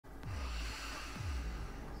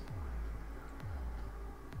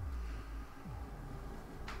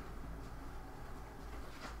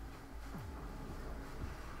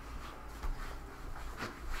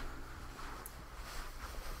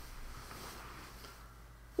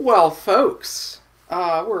Well, folks,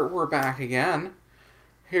 we're back again.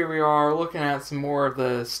 Here we are looking at some more of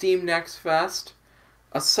the Steam Next Fest,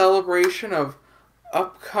 a celebration of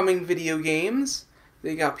upcoming video games.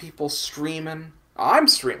 They got people streaming. I'm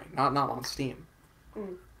streaming, not on Steam.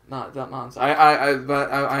 Not on.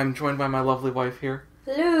 I'm joined by my lovely wife here.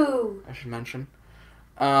 Hello. I should mention.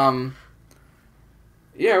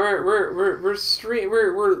 Yeah, the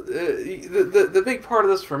big part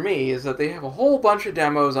of this for me is that they have a whole bunch of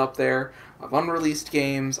demos up there of unreleased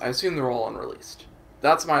games. I assume they're all unreleased.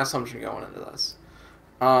 That's my assumption going into this.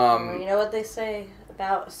 Well, you know what they say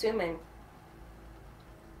about assuming?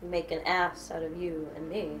 You make an ass out of you and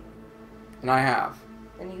me. And I have.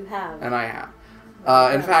 And you have. And I have.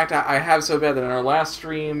 In fact, I have so bad that in our last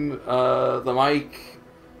stream, the mic,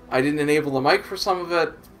 I didn't enable the mic for some of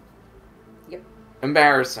it. Yep.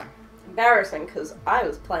 Embarrassing. Embarrassing, because I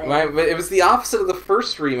was playing. But it was the opposite of the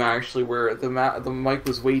first stream, actually, where the mic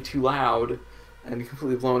was way too loud and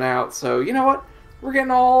completely blown out. So, you know what? We're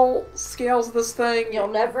getting all scales of this thing. You'll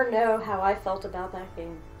never know how I felt about that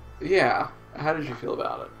game. Yeah. How did you feel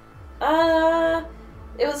about it?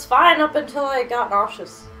 It was fine up until I got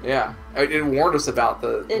nauseous. Yeah. It warned us about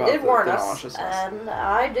the It did warn us, and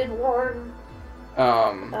I did warn...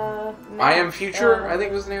 I Am Future, I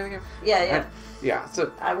think was the name of the game. Yeah. Yeah,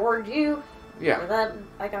 so... I warned you, yeah. and then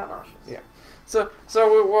I got nauseous. Yeah. So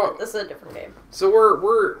this is a different game. So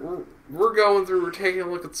we're going through, we're taking a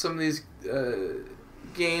look at some of these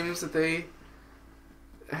games that they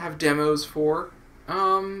have demos for,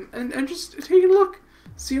 and just taking a look,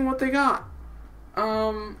 seeing what they got.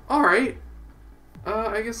 Alright.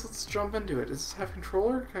 I guess let's jump into it. Does this have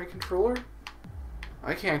controller? Can I controller?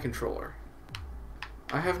 I can't controller.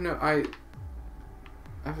 I have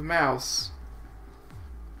a mouse.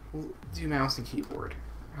 We'll do mouse and keyboard.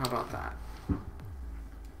 How about that?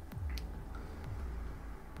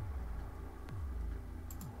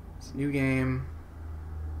 It's a new game.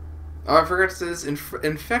 Oh, I forgot to say this.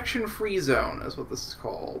 Infection-free zone is what this is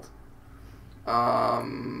called.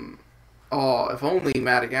 Oh, if only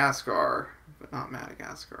Madagascar, but not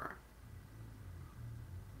Madagascar.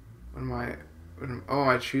 Am I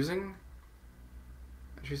choosing?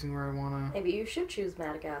 I'm choosing where I wanna. Maybe you should choose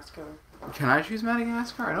Madagascar. Can I choose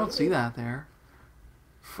Madagascar? I don't see that there.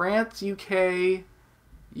 France, UK,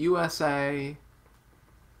 USA.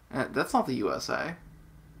 That's not the USA.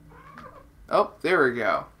 Oh, there we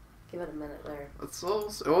go. Give it a minute there. That's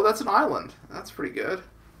an island. That's pretty good.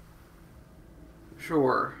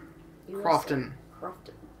 Sure. USA. Crofton.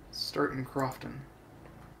 Crofton. Start in Crofton.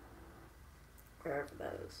 Wherever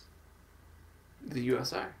that is. The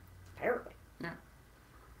USA. Apparently. Yeah.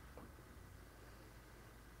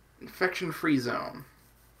 Infection-free zone.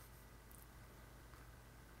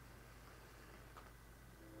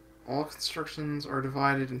 All constructions are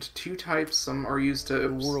divided into two types. Some are used to...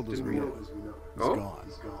 The world as we know it is gone.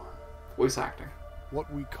 Voice acting.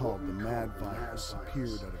 What we called the mad virus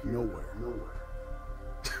appeared out of nowhere.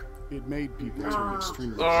 It made people turn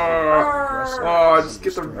extremely just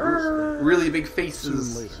get the really big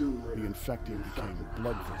faces. Soon later, the infected became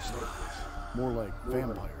bloodthirsty, more like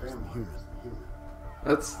vampires than human.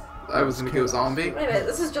 I was gonna go zombie. Wait a minute,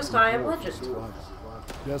 this is just I Am Legend.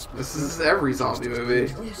 This is every zombie movie.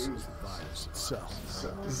 This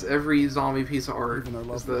is every zombie piece of art.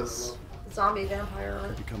 Is this? Zombie vampire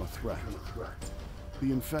art. Become a threat.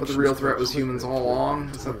 But the real threat was humans all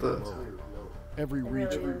along. Is that the? Every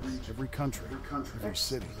region, every country, every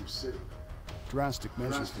city. Drastic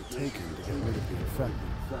measures were taken to get rid of the infected.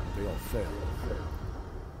 They all failed.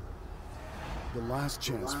 The last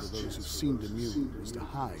chance for those who seemed immune was to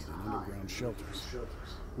hide in underground shelters.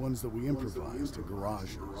 Ones that we improvised in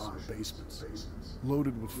garages or basements,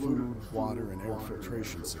 loaded with food, water, and air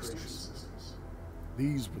filtration systems.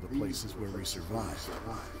 These were the places where we survived,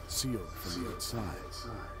 sealed from the outside.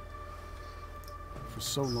 For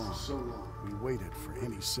so long, we waited for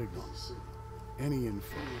any signal, any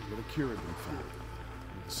info that a cure had been found,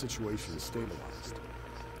 and the situation stabilized.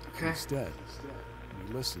 Okay. Instead,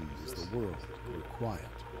 we listened as the world grew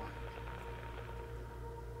quiet.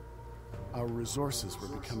 Our resources were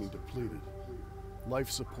becoming depleted. Life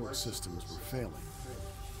support systems were failing.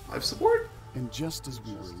 Life support? And just as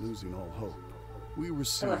we were losing all hope, we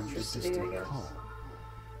received a distant call.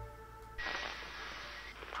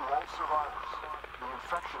 To all survivors, the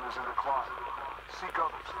infection is in decline. Seek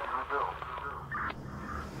others and rebuild.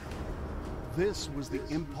 This was the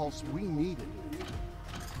impulse we needed.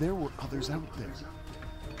 There were others out there.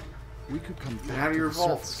 We could come back Get out of your to the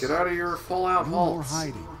vaults. surface. Get out of your Fallout No more vaults.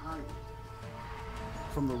 hiding.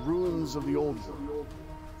 From the ruins of the old world,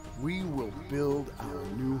 we will build our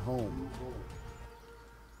new home.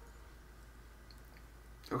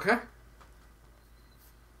 Okay.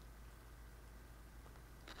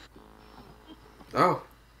 Oh.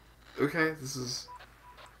 Okay, this is...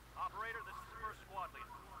 Operator, this is the first squad leader.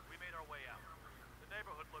 We made our way out. The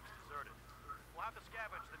neighborhood looks deserted. We'll have to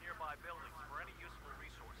scavenge the nearby buildings for any useful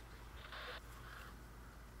resources.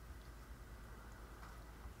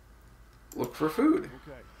 Look for food.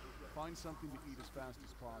 Okay. Find something to eat as fast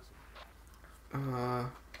as possible.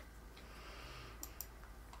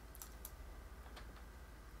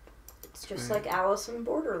 It's just like Alice in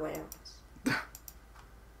Borderlands.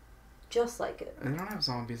 Just like it. They don't have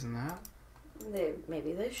zombies in that.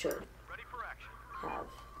 Maybe they should Ready for action. have.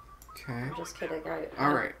 Okay. I'm just kidding.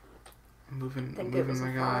 Alright. I'm moving It was my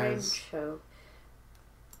a fine guys. show.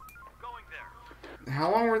 Going there.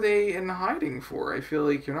 How long were they in hiding for? I feel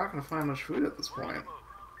like you're not going to find much food at this point.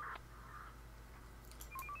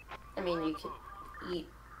 I mean, you can eat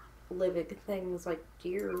living things like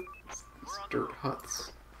deer These dirt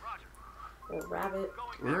huts. or rabbit.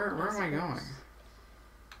 Where am I going?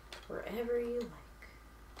 Wherever you like.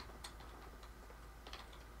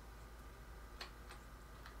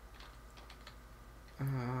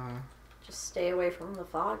 Just stay away from the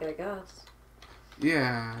fog, I guess.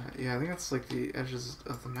 Yeah, I think that's like the edges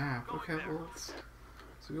of the map. Okay, well, let's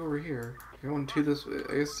go over here. Go into this,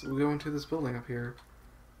 I guess we'll go into this building up here.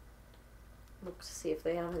 Look to see if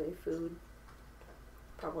they have any food.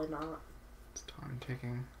 Probably not. It's time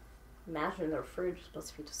ticking. Imagine their fridge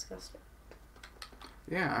must be disgusting.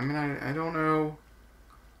 Yeah, I mean, I don't know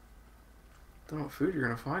what food you're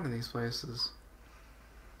gonna find in these places.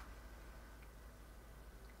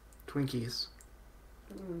 Twinkies.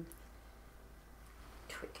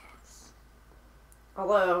 Twinkies.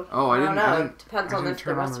 Although, Oh, I don't didn't. I know. didn't, Depends I on didn't if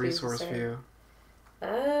turn the on the recipe's the resource same. view.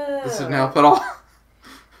 Oh. This didn't help at all.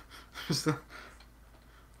 Just the,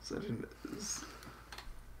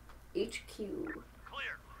 HQ.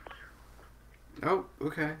 Clear. oh,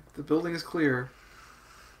 okay. The building is clear.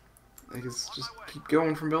 I guess just keep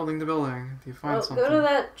going from building to building if you find something. Go to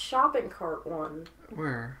that shopping cart one.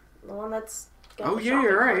 Where? The one that's got Oh the yeah, shopping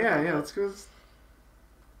you're right. cart Yeah, on yeah. it. Let's go.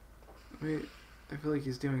 Wait, I feel like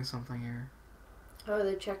he's doing something here. Oh, are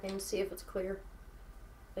they checking to see if it's clear?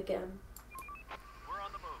 Again. We're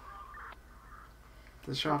on the move.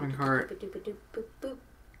 The shopping cart. Boop-a-doop-boop-boop.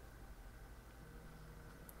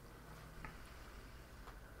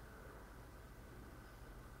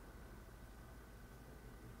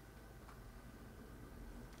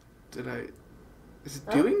 Is it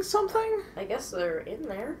Oh. doing something? I guess they're in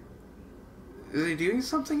there. Is he doing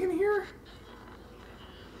something in here?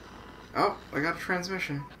 Oh, I got a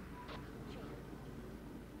transmission.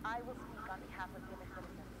 I will speak on behalf of the other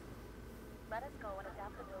citizens. Let us go and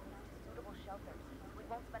adapt the buildings to suitable shelters. We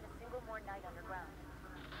won't spend a single more night underground.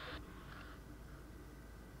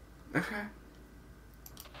 Okay.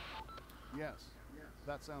 Yes.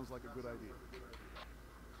 That sounds like a good idea.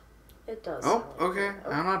 It does. Oh, sound like okay. it.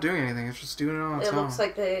 I'm not doing anything. It's just doing it on its It own. looks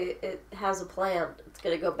like it has a plan. It's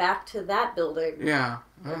gonna go back to that building. Yeah.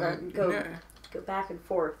 And then go yeah. go back and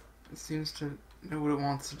forth. It seems to know what it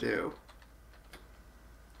wants to do.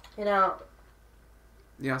 You know,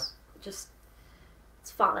 Yes. just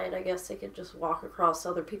it's fine. I guess they could just walk across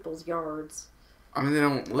other people's yards. I mean, they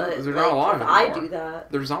don't But live. They're like, not alive if anymore. I do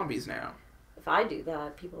that, They're zombies now. if I do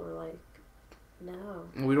that, people are like, no,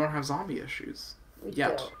 We don't have zombie issues. we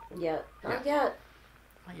Yet. don't yet. Not Yeah. yet.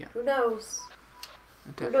 Not yet. Who knows?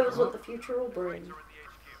 Who knows what the future will bring? Crates are in the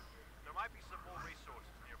HQ. There might be some more resources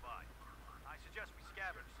nearby. I suggest we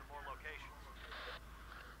scavenge some more locations.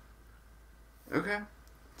 Okay.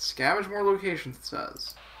 Scavenge more locations, it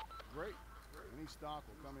says. Great. Any stock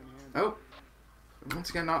will come in handy. Oh. Once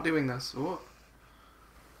again, not doing this. Oh.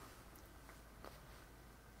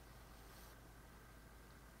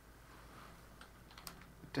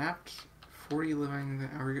 Adapt 40 living.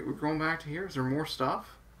 We're going back to here? Is there more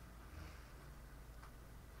stuff?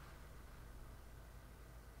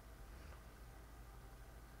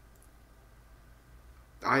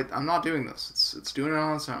 I'm not doing this. It's doing it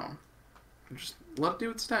on its own. Just let it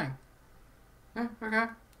do its thing. Yeah, okay.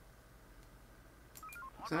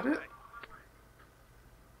 Is that it?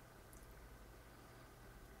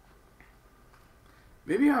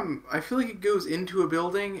 Maybe I feel like it goes into a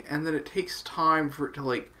building and then it takes time for it to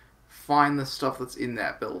like find the stuff that's in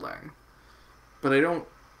that building. But I don't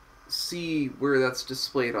see where that's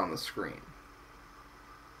displayed on the screen.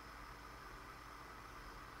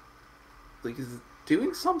 Like, is it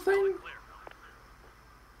doing something?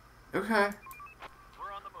 Clear. Okay.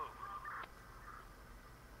 We're on the move.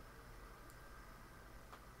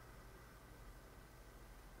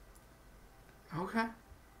 Okay.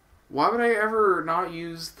 Why would I ever not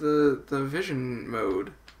use the vision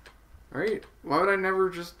mode? Right? Why would I never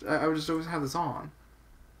just... I would just always have this on.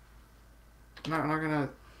 I'm not gonna...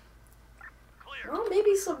 Well,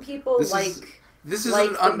 maybe some people This is like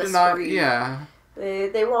an the undeniable... mystery. Yeah.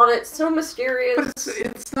 They want it so mysterious. But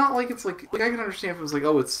it's not like it's like... Like, I can understand if it was like,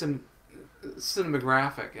 oh, it's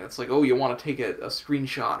cinematographic. And it's like, oh, you want to take a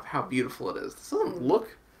screenshot of how beautiful it is. This doesn't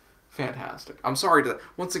look fantastic. I'm sorry to...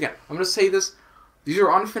 Once again, I'm going to say this. These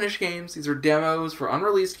are unfinished games. These are demos for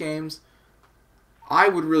unreleased games. I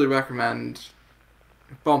would really recommend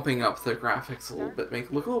bumping up the graphics a little bit, make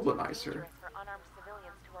it look a little bit nicer.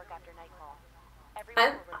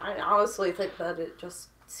 I honestly think that it just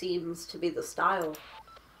seems to be the style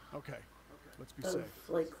Okay, let's be of, safe.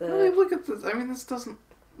 like, I mean, the... look at this. I mean, this doesn't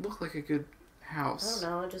look like a good I house. don't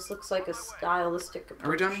know, it just looks like a stylistic approach.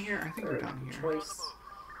 Are we done here? I think we're done here. Choice.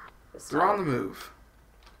 They're on the move.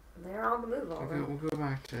 They're on the move, all right. We'll go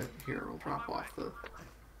back to here. We'll drop off the...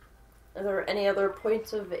 Are there any other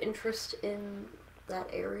points of interest in that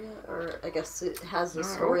area? Or I guess it has a No.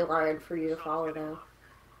 storyline for you to follow now.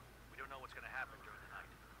 We don't know what's going to happen during the night.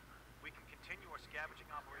 We can continue our scavenging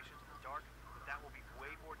operations in the dark, but that will be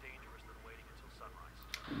way more dangerous than waiting until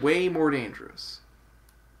sunrise. Way more dangerous.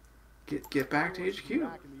 Get back to HQ.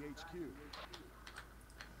 Back in the HQ.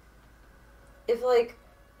 If, like,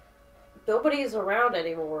 nobody's around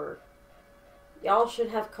anymore, y'all should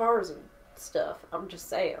have cars and stuff. I'm just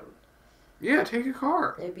saying. Yeah, take a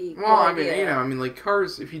car. It'd be a Well, good I mean, idea. you know, I mean, like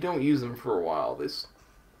cars. If you don't use them for a while, they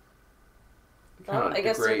Oh, I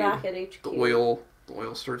guess they're back at HQ. The oil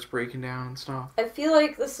starts breaking down and stuff. I feel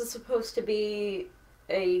like this is supposed to be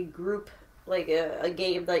a group, like a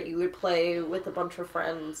game that you would play with a bunch of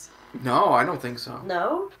friends. No, I don't think so.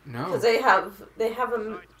 No? No. Because they have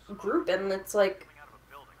a group and it's like,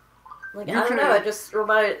 I You're don't know, trying- it just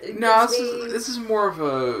reminds No, me... this is more of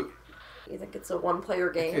a You think it's a one-player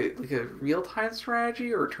game? like a real-time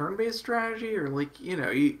strategy or a turn-based strategy, or like, you know,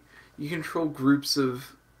 you control groups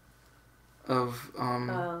of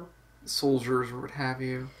soldiers or what have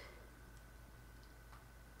you.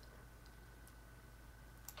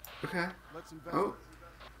 Okay. Let's invest. Oh.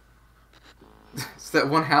 Is that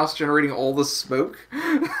one house generating all the smoke?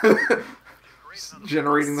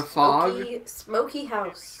 Generating the fog? Smoky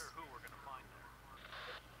house.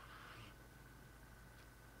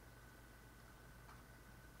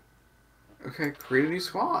 Okay, create a new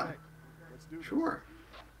squad. Let's do this. Sure.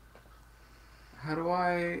 How do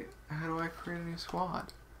I create a new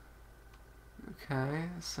squad? Okay,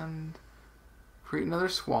 create another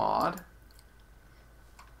squad.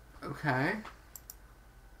 Okay.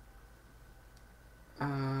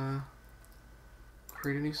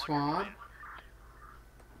 Create a new squad.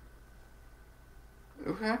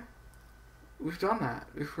 Okay. We've done that.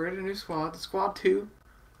 We've created a new squad. Squad 2.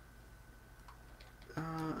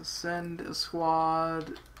 Send a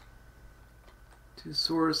squad to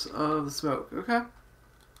source of the smoke. Okay.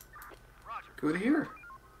 Go to here.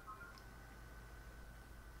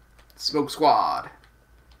 Smoke squad.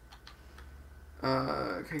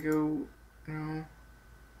 Okay, go. No.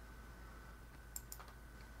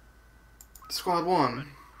 Squad 1.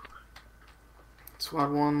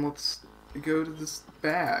 Squad 1, let's go to this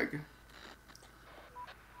bag.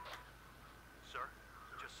 Sir,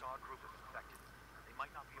 we just saw a group of infected. They might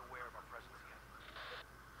not be aware of our presence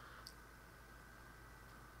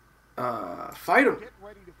yet. Fight them. Get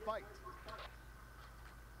ready to fight.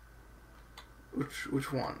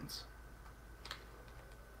 Which ones?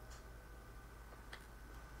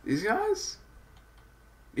 These guys?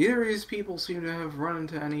 Neither of these people seem to have run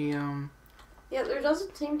into any, Yeah, there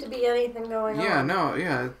doesn't seem to be anything going on. Yeah, no,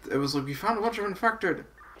 yeah. It was like, we found a bunch of infected.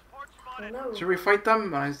 I know. Should we fight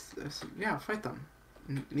them? And I said, yeah, fight them.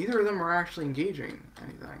 Neither of them are actually engaging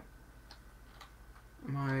anything.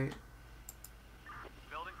 Am I...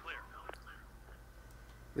 Building clear.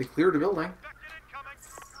 They cleared a building. Infected incoming.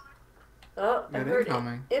 Oh, I Yeah, heard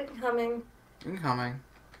incoming. Incoming. Incoming.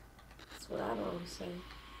 That's what I always say.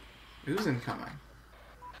 Who's incoming?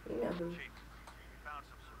 You know who. Chief, we found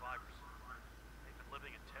some survivors. They've been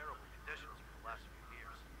living in terrible conditions for the last few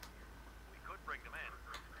years. We could bring them in,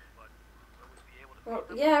 but will we be able to Well,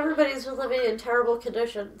 feed them? yeah, everybody's living in terrible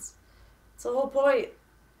conditions. It's the whole point.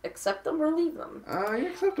 Accept them or leave them. You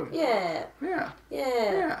accept them. Yeah. Yeah.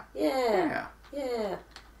 Yeah. Yeah. Yeah.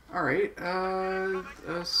 Alright,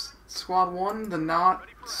 squad 1, the not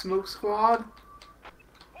smoke squad.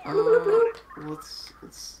 Let's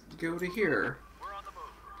go to here. We're on the move.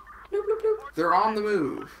 Bloop, bloop, bloop. They're on the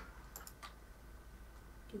move.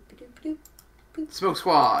 Bloop, bloop, bloop, bloop. Smoke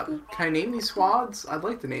squad. Can I name these squads? I'd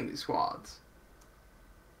like to name these squads.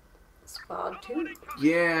 Squad 2.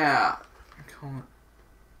 Yeah. I call it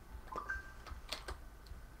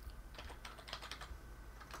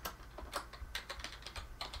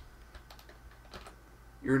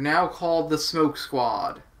You're now called the Smoke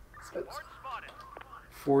Squad Smoke. Horde spotted.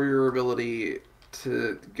 for your ability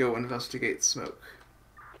to go investigate smoke.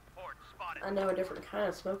 Horde spotted. I know a different kind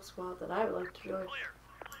of smoke squad that I would like to join. Clear.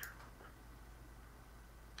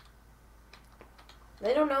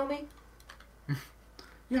 They don't know me.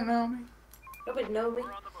 You don't know me? Nobody know me.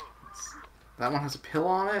 We're on the move. That one has a pill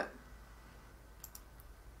on it.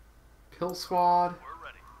 Pill Squad. We're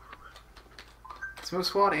ready. Smoke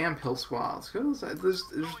Squad and Pill Squad. Let's go. There's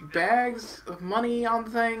bags of money on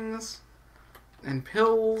things. And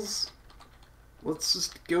pills. Let's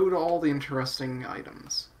just go to all the interesting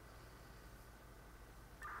items.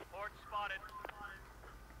 Horde spotted.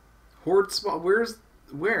 Horde Spot.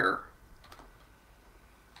 Where?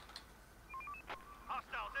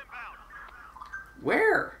 Hostiles inbound.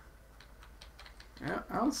 Where? Yeah,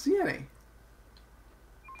 I don't see any.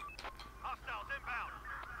 Hostiles inbound.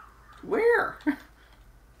 Where?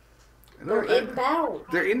 They're inbound.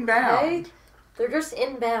 They're inbound. Okay? They're just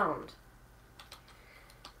inbound.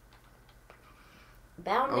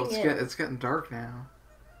 Bounding in. It's getting dark now.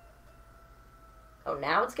 Oh,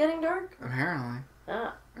 now it's getting dark? Apparently.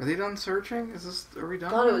 Ah. Are they done searching? Are we I done?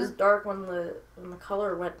 thought it now? was dark when the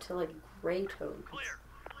color went to like gray tones. Clear.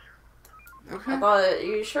 Okay. I thought, are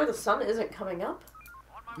you sure the sun isn't coming up?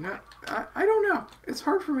 On my No, way. I don't know. It's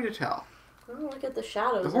hard for me to tell. Oh, look at the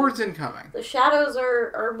shadows. The horde's incoming. The shadows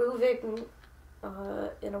are moving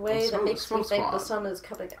in a way Well, that makes me smoke think the squad. sun is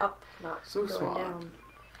coming up, not Smoke going squad. down.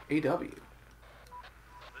 AW. This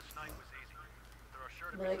night was easy. There are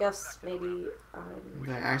sure to But be I guess some effective maybe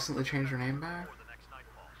Did I accidentally change her name back? before the next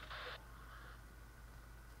nightfall.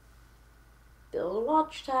 build a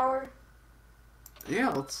watchtower. Yeah,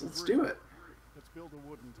 let's do it. Let's build a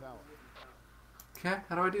wooden tower. Okay,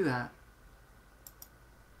 how do I do that?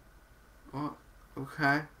 Oh,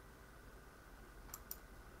 okay.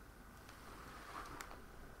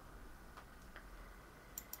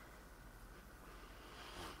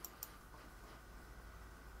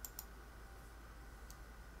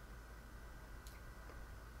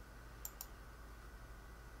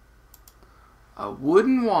 A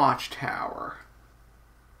wooden watchtower.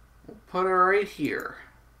 We'll put it right here.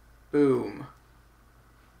 Boom.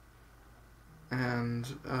 And,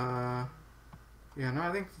 yeah, no,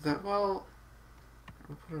 I think that, well,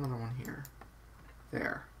 we'll put another one here.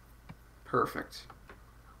 There. Perfect.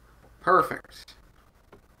 Perfect.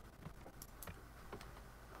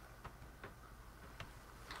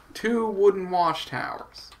 Two wooden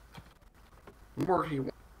watchtowers. What more do you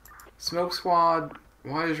want? Smoke Squad.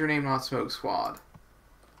 Why is your name not Smoke Squad?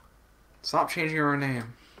 Stop changing your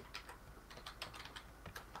name.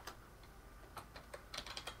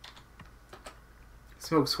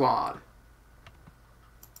 Smoke Squad.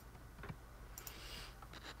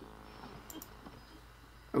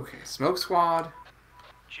 Okay, Smoke Squad.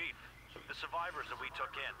 Chief, the survivors that we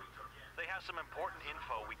took in, they have some important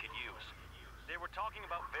info we could use. They were talking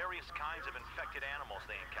about various kinds of infected animals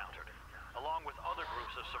they encountered, along with other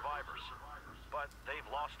groups of survivors. But they've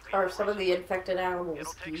lost people. Are some of the infected animals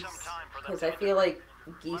It'll take geese? some time for them Because to I feel like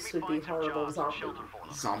Let geese me would be find some horrible jobs and zombie. shelter for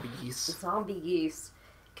them. Zombie geese. Zombie geese.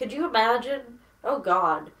 Could you imagine? Oh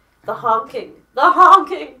God, the honking, the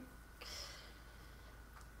honking,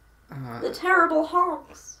 the terrible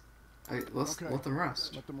honks. Let's Okay. let them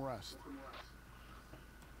rest. Let them rest.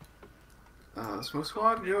 Smoke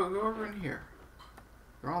Squad, go over in here.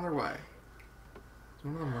 They're on their way. Is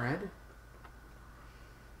one of them red?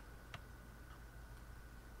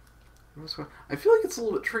 Smoke Squad. I feel like it's a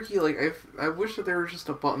little bit tricky. Like I wish that there was just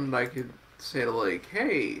a button that I could say to like,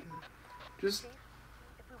 hey, just Chief,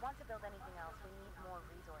 if we want to build anything else, we need more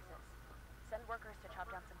resources. Send workers to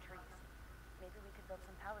chop down some trees. Maybe we could build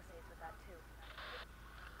some palisades with that too.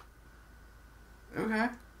 okay.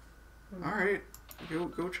 All right,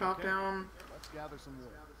 go chop down. Let's gather some wood.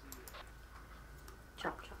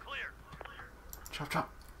 Chop chop, Clear. Chop chop.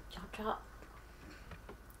 chop chop.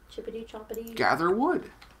 Chippity choppity. Gather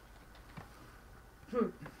wood.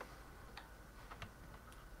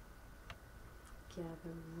 Gather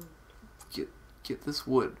wood. Get this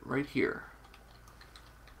wood right here.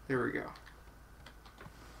 There we go.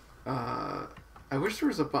 I wish there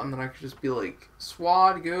was a button that I could just be like,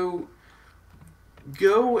 Swad, go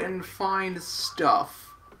and find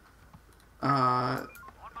stuff. On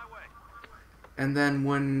my way. And then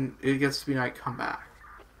when it gets to be night, come back.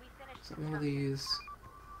 We finished So one of these.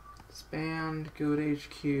 Disband, go to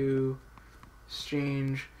HQ,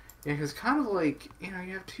 exchange. Yeah, because kind of like, you know,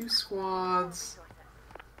 you have two squads. resources.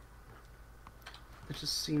 It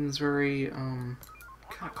just seems very, kind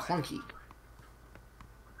of clunky.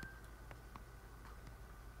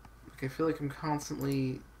 Like, I feel like I'm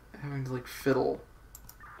constantly having to, like, fiddle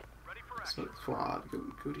Smoke squad,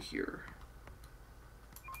 go to here.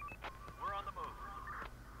 We're on the move.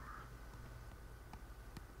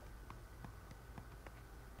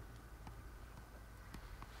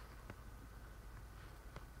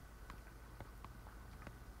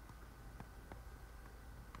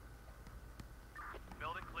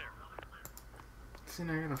 Building clear. So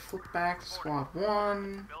now I gotta flip back to squad 1.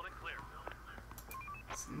 Building clear.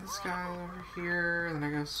 Send this guy over here, then I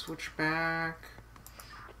gotta switch back.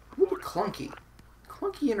 A little bit clunky.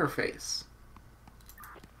 Clunky interface.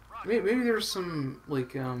 Maybe there's some,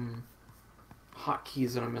 like,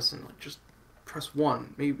 hotkeys that I'm missing. Like, just press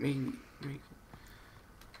 1. Maybe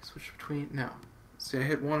switch between... No. See, I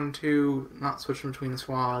hit 1 and 2, not switching between the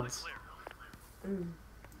squads.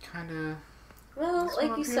 Kinda... Well, This like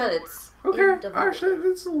one you up said, here? it's Okay, in development. actually,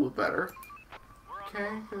 it's a little better. Okay,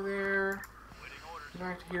 go there. Go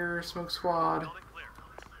back to here, smoke squad. Building clear.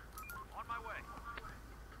 On my way.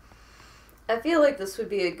 I feel like this would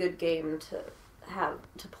be a good game to have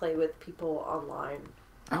to play with people online.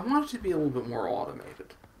 I want it to be a little bit more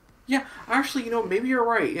automated. Yeah, actually, you know, maybe you're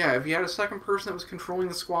right. Yeah, if you had a second person that was controlling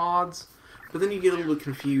the squads, but then you get a little bit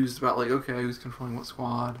confused about, like, okay, who's controlling what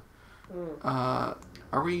squad?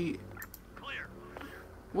 Are we... Clear.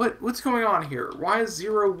 What's going on here? Why is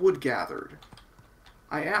 0 wood gathered?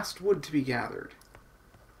 I asked wood to be gathered.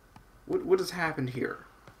 What has happened here?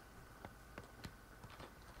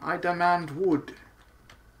 I demand wood.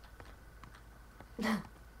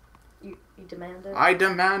 You demand it? I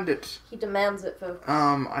demand it. He demands it, folks.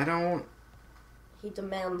 I don't... He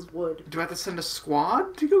demands wood. Do I have to send a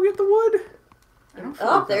squad to go get the wood? I don't feel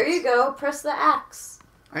Oh, like there that's- you go. Press the axe.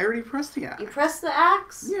 I already pressed the axe. You press the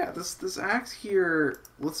axe? Yeah, this axe here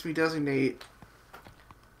lets me designate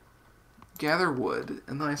gather wood,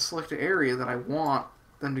 and then I select an area that I want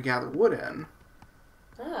them to gather wood in.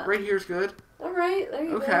 Ah. Right here's good. Alright, there you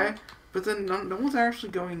go. Okay, but then no one's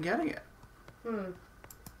actually going and getting it.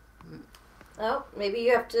 Oh, maybe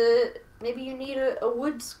you have to... Maybe you need a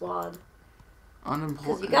wood squad. Because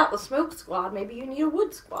Unemployed. you got the smoke squad, maybe you need a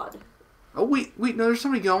wood squad. Oh wait, no, there's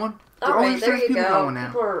somebody going. Alright, there you people go. going now.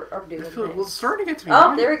 People are doing Well, it's things. starting to get to be Oh,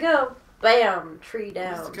 night. there we go. Bam! Tree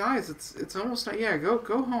down. Guys, it's almost night. Yeah, go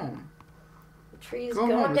home. The tree's Go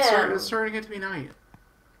going home. down. It's starting to get to be night.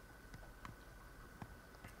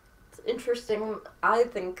 It's interesting. I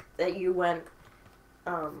think that you went,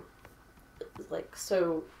 like,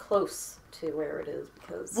 so close to where it is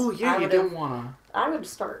because Well, yeah, you don't wanna. I would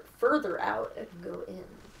start further out and go in.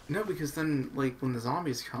 No, because then, like, when the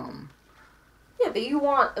zombies come, Yeah, but you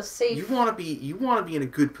want a safe... you want to be in a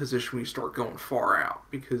good position when you start going far out.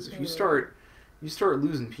 Because if you start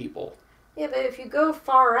losing people. Yeah, but if you go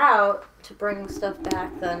far out to bring stuff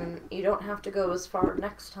back, then you don't have to go as far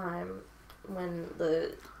next time when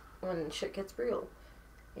shit gets real.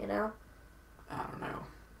 You know? I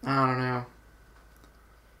don't know.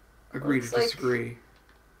 Agree Looks to like- disagree.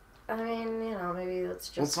 I mean, you know, maybe that's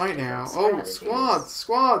just... Well, it's night now. different Oh, strategies.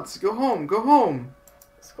 squads, go home.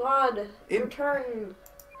 Squad, In- return.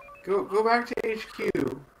 Go back to HQ.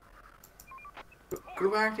 Go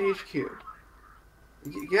back to HQ.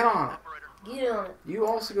 Get on it. Get on it. You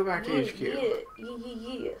also go back to Yeah, HQ.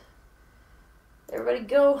 yeah. Everybody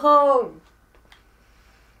go home.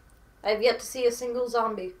 I've yet to see a single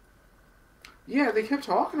zombie. Yeah, they kept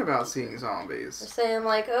talking about seeing They're zombies. saying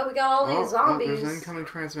like, oh, we got all these There's zombies. an incoming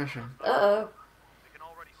transmission. Uh-oh. They can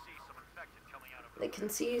already see some infected coming out of They can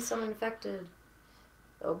see some infected.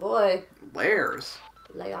 Oh boy. Layers.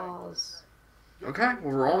 Layers. Okay,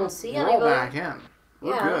 well, we're I all don't see back anybody. in.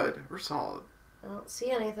 We're Yeah. good. We're solid. I don't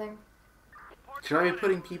see anything. Should I be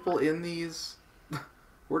putting people in these?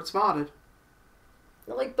 Word spotted.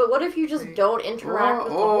 Like, but what if you just don't interact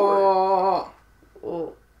with the horde? Oh,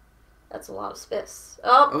 Oh. That's a lot of space.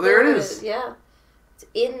 Oh, there it is. Yeah. It's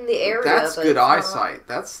in the area. that's but good it's not- eyesight.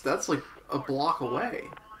 That's like a block away.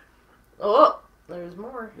 Oh, there's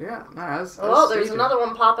more. Yeah, no, as There's stated. another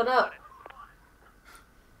one popping up.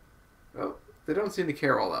 Oh, they don't seem to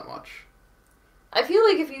care all that much. I feel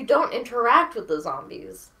like if you don't interact with the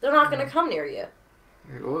zombies, they're not going to come near you.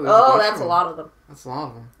 Oh, there's Oh, bunch that's of a them. lot of them. That's a lot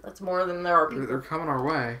of them. That's more than there are people. They're coming our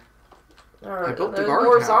way. I built the There's guard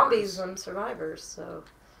more towers. zombies than survivors, so...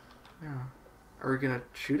 Yeah. Are we gonna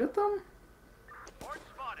shoot at them? Horde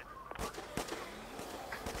spotted.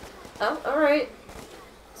 Oh, alright.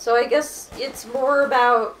 So I guess it's more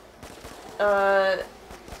about,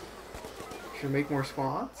 Should we make more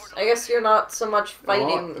squads? I guess you're not so much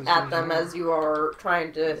fighting there's at them more. as you are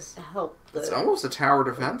trying to help It's the... almost a tower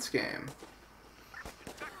defense game.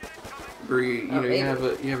 Where you know maybe.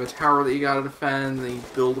 you have a tower that you gotta defend, and then you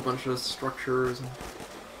build a bunch of structures and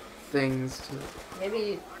things to.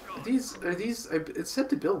 Maybe Are these? It's said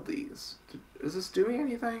to build these. Is this doing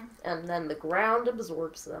anything? And then the ground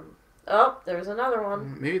absorbs them. Oh, there's another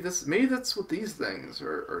one. Maybe that's what these things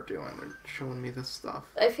are doing. They're showing me this stuff.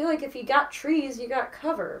 I feel like if you got trees, you got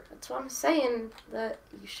cover. That's what I'm saying. That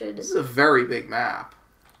you should. This is a very big map.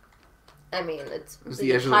 I mean, it's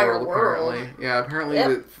the edge of the world, apparently. Yeah, apparently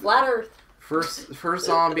Yep, flat Earth. First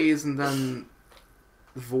zombies and then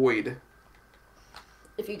the void.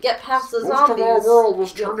 If you get past the Most zombies, of our world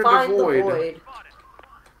was you'll turned into find void. the void.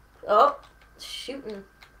 Oh, shooting.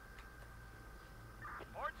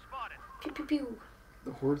 Horde spotted. Pew pew pew.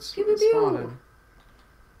 The horde's Pew, pew, pew. spotted.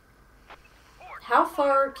 How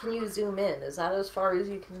far can you zoom in? Is that as far as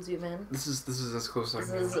you can zoom in? This is as close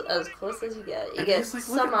as I This can. is as close as you get. You And get it's like,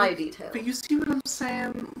 look at, some eye detail. But you see what I'm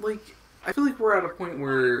saying? Like, I feel like we're at a point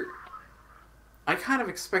where I kind of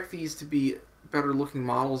expect these to be better looking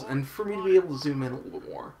models, and for me to be able to zoom in a little bit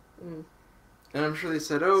more. Mm. And I'm sure they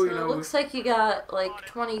said, oh, So you know, it looks like you got like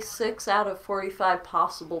 26 out of 45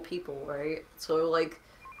 possible people, right? So like,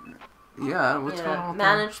 yeah, what's going on?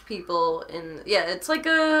 managed people in it's like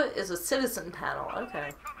a citizen panel.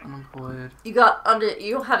 Okay. Unemployed. You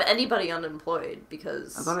don't have anybody unemployed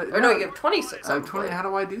because I thought no, you have 26 I have unemployed. 20. How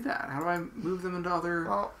do I do that? How do I move them into other?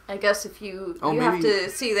 Well, I guess if you Oh, have maybe- to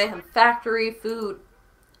see they have factory food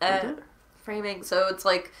did? framing, so it's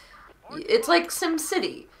like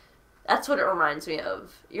SimCity. That's what it reminds me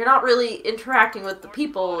of. You're not really interacting with the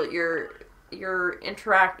people. You're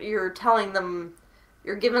telling them.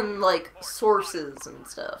 You're given like sources and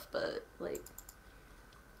stuff, but like.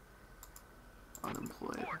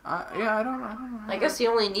 Unemployed. I don't know. I guess you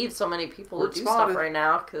only need so many people Horde to do spotted. stuff right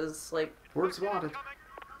now, because like Horde spotted.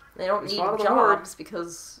 they don't We need spotted the horde. jobs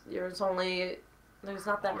because there's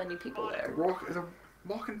not that many people there. They're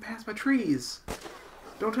walking past my trees.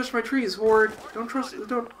 Don't touch my trees, Horde. Don't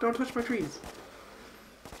touch my trees.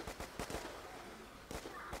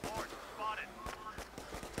 Horde spotted.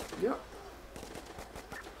 Yep,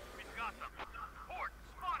 We got them. Horde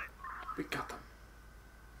spotted. we got them.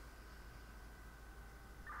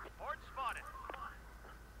 Horde spotted.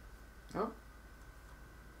 Oh.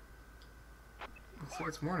 Looks like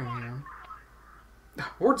it's morning here.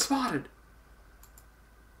 Horde spotted!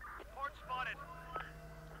 Horde spotted.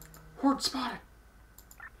 Horde spotted!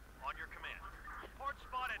 On your command. Horde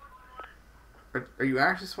spotted. Are you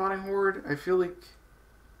actually spotting Horde? I feel like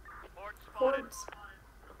Horde spotted.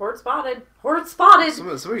 Horde spotted. Horde spotted.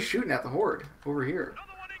 somebody's shooting at the Horde over here.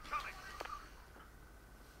 Another one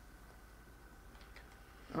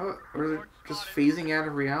incoming. Oh, or they're just phasing out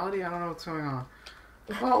of reality? I don't know what's going on.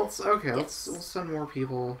 Well, it's okay. Yes. We'll send more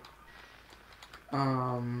people.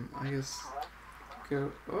 I guess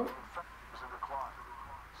go. Oh, Is in decline.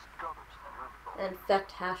 Seek others to rebuild.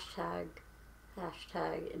 Infect hashtag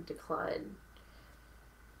in decline.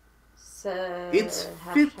 So It's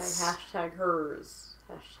Fitz. hashtag hers.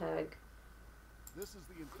 Hashtag. This is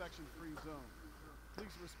the infection-free zone.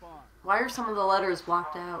 Please respond. Why are some of the letters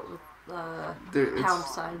blocked out with pound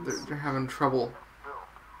signs? They're having trouble.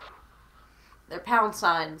 They're pound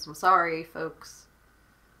signs. I'm sorry, folks.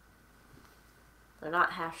 They're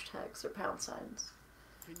not hashtags. They're pound signs.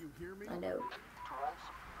 Can you hear me? I know. To all civilians,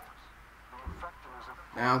 the infection is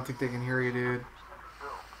in I don't think they can hear you, dude.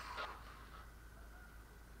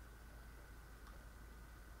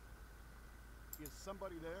 Is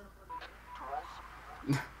somebody there? To all civilians,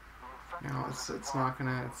 the infection No, it's not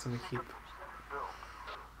gonna. It's gonna keep.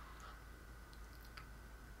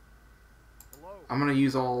 Hello? I'm gonna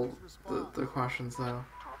use all the questions though. To all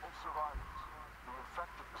survivors, the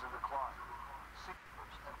infected is in decline. Seek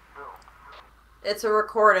others and build. It's a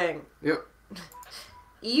recording. Yep.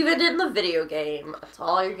 Even in the video game, that's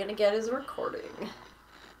all you're gonna get is a recording.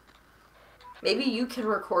 Maybe you can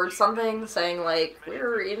record something saying, like,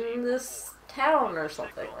 we're in this town or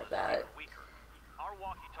something like that. Weaker. Our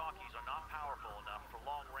walkie-talkies are not powerful enough for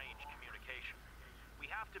long-range communication. We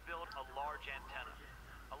have to build a large antenna.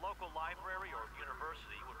 A local library or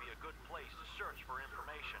university would be a good place to search for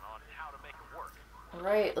information on how to make it work.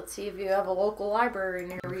 Alright, let's see if you have a local library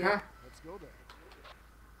near you. Okay. Let's go there.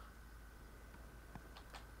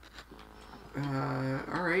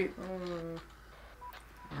 Alright. Hmm.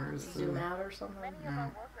 Where's Zoom the... out or something? Many of our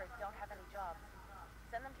workers don't have any jobs.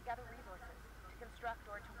 Send them to gather resources, to construct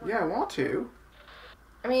or to work. Yeah, I want to.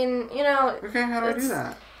 I mean, you know, Okay, how do I do It's-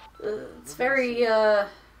 that? it's very,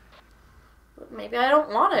 maybe I don't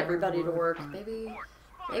want everybody to work. Maybe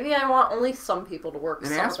I want only some people to work. It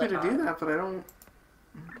some asked me of the to do time. that, but I don't...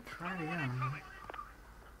 Try it again.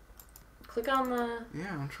 Click on the...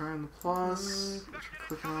 Yeah, I'm trying the plus.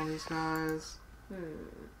 Clicking on these guys.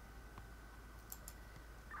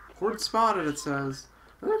 Horde spotted, it says.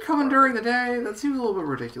 They're coming during the day. That seems a little bit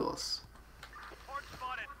ridiculous. Horde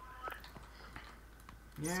spotted.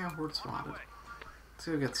 Yeah, horde spotted. Let's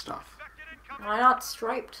go get stuff. Infected incoming. Why not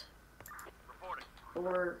striped? Reporting.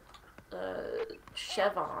 Or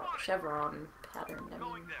chevron pattern. I mean, I don't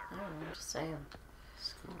know. I'm just saying.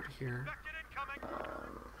 Let's go over here. Infected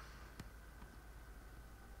incoming.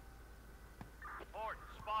 Horde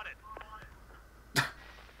spotted.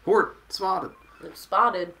 Horde spotted. They're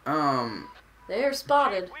spotted. They're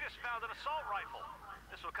spotted. We just found an assault rifle.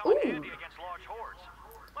 This will come in Ooh. handy against large hordes.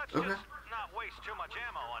 Let's Okay. just not waste too much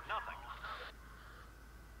ammo on nothing.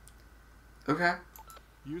 Okay.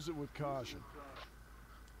 Use it with caution.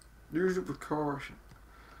 Use it with caution.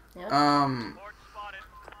 Yeah. Horde spotted.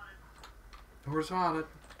 Horde spotted.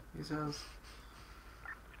 He says.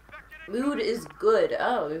 Mood is good.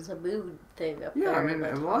 Oh, there's a mood thing up Yeah, there. I mean,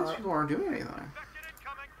 at a the lot of top. people aren't doing anything. Infected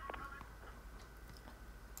incoming.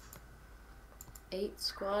 8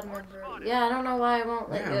 squad members. Yeah, I don't know why I won't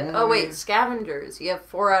let Yeah, you. well, Oh wait, I- scavengers. You have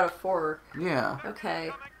 4 out of 4. Yeah.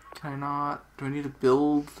 Okay. Can I not? Do I need to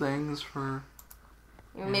build things for?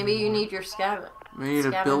 Maybe you need your I need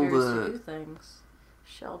to build scavengers to do a things.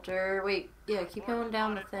 Shelter. Wait. Yeah, keep going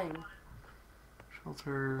down the thing,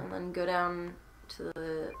 shelter. and then go down to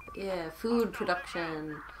the food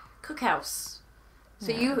production cookhouse.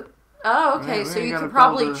 So Yeah. you. Oh, okay. Yeah, so we you gotta could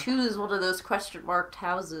probably build a- choose one of those question marked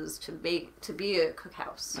houses to be a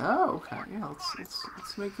cookhouse. Oh, okay. Yeah,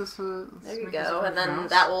 let's make this a. Let's There you make this a go, and then house.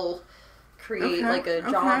 that will create Okay, like a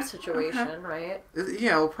job okay, situation, right?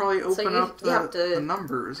 Yeah, it'll probably So open you- up you have the to-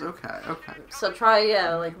 numbers. Okay, okay. So try,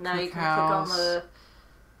 like now you can Cookhouse, click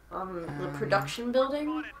on the production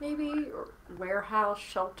building, maybe, or warehouse,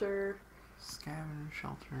 shelter. Scavenger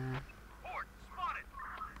shelter. Horde spotted.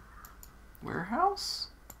 Warehouse?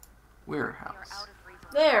 Warehouse.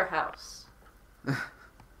 Warehouse.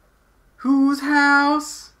 Whose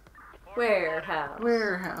house? Warehouse.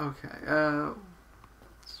 Warehouse. Okay.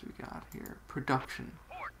 What's we got here? Production.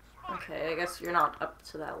 Okay, I guess you're not up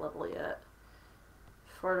to that level yet.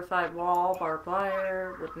 Fortified wall, barbed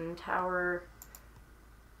wire, wooden tower.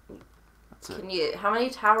 That's it. Can you? How many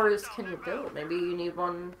towers can you build? Maybe you need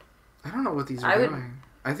one. I don't know what these I are would- doing.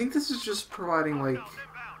 I think this is just providing like.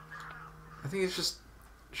 I think it's just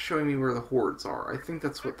showing me where the hordes are. I think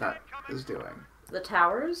that's what that is doing. The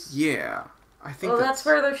towers? Yeah, I think. Well, that's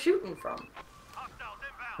where they're shooting from.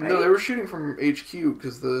 No, they were shooting from HQ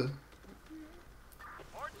because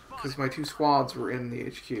my 2 squads were in the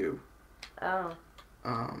HQ. Oh.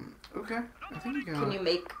 Okay. I think we got. Can you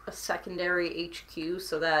make a secondary HQ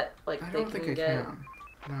so that like I they don't can think I get? can.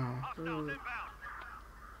 No. Hmm.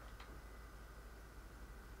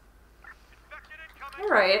 All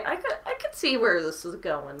right, I could see where this is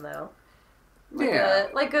going though. Yeah.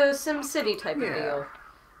 Like a Sim City type of Yeah. deal.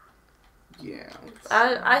 Yeah.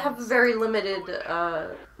 I have a very limited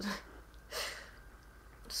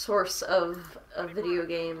source of video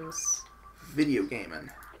games, Video gaming.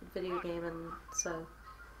 so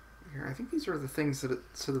Here, I think these are the things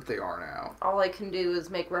so that they are now. all I can do is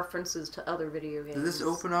make references to other video games. Did this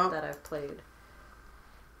open up? that I've played?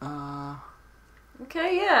 Yeah.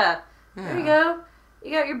 Okay, yeah. There you go.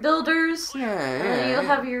 You got your builders. Yeah, And yeah. then you'll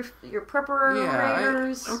yeah. have your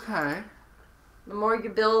preparators. Okay. The more you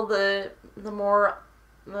build, the more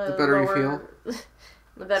The better you lower-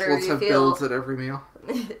 the better So let's you have feel. builds at every meal.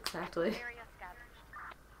 Exactly. Area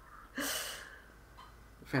scavenged.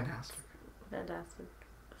 Fantastic. Fantastic.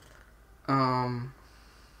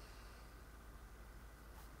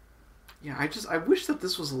 Yeah, I wish that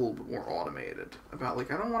this was a little bit more automated. About,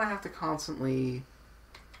 like, I don't want to have to constantly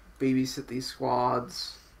babysit these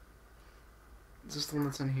squads. Is this the one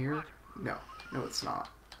that's in here? No. No, it's not.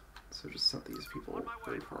 So just set these people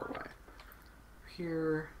very far away.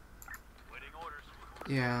 Here. Waiting orders.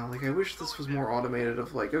 Yeah, like, I wish this was more automated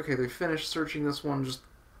of, like, okay, they finished searching this one, just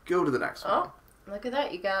go to the next one. Oh, look at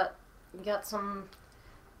that! You got some.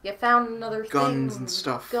 You found another Guns thing. and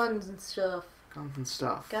stuff. Guns and stuff. Guns and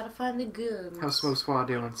stuff. Gotta find the guns. How's Smoke Squad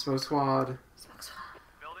doing? Smoke Squad. Smoke squad.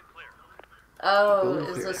 Building clear. Oh, Building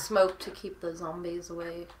is clear. the smoke to keep the zombies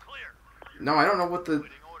away? Clear. No, I don't know what the Waiting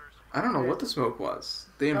orders. I don't know what the smoke was.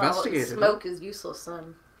 They investigated Well, smoke it. is useless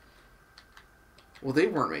then. Well, they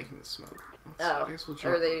weren't making the smoke. Oh, I guess we'll are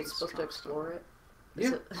jump they into the supposed to smoke explore stuff. it? Is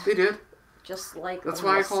Yeah, it they did. just like That's the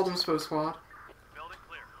why I mist? called them Smoke Squad. Building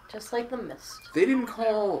clear. Just like the mist. They didn't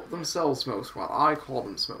call themselves Smoke Squad. I called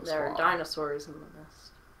them Smoke There are Squad. dinosaurs in the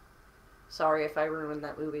mist. Sorry if I ruined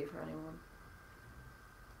that movie for anyone.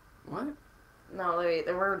 What? No, they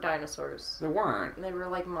were dinosaurs. There weren't. They were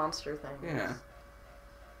like monster things. Yeah.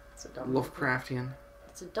 It's a dumb movie. Lovecraftian.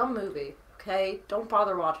 It's a dumb movie. Okay? Don't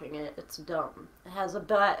bother watching it. It's dumb. It has a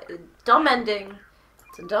dumb ending.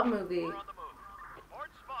 It's a dumb movie. We're on the move. Port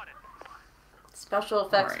spotted. Special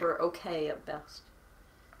effects Alright. were okay at best.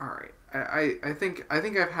 All right. I think I've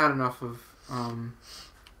had enough of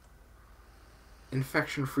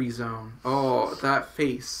infection-free zone. Oh, that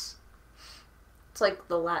face. It's like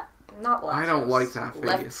the not Last I don't House. like that face.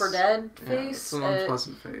 Left 4 Dead Yeah, face. it's an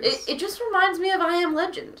unpleasant face. It just reminds me of I Am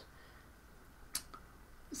Legend.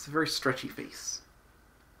 It's a very stretchy face.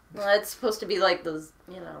 Well, it's supposed to be like those,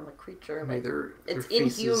 the creature. Maybe Like, their it's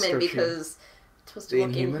face is inhuman stretchy. because it's supposed to The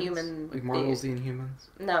look Inhumans? inhuman. Like Marvel's The Inhumans?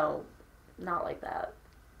 No, not like that.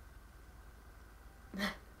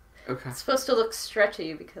 Okay. It's supposed to look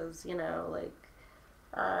stretchy because it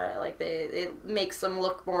makes them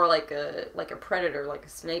look more like a predator, like a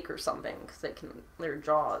snake or something, because their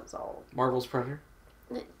jaw is all. Marvel's Predator?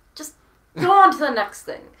 Just go on to the next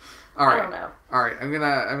thing. All right. I don't know. All right. I'm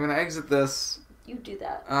gonna exit this. You do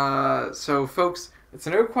that. So folks, it's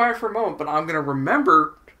no quiet for a moment, but I'm gonna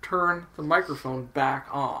remember to turn the microphone back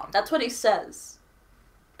on. That's what he says.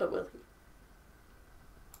 But will he?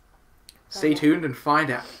 Stay tuned and find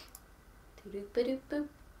out. Doo-doo-ba-doo-boo.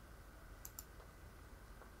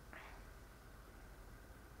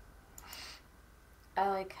 I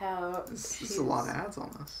like how This is a lot of ads on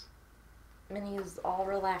this. Minnie's all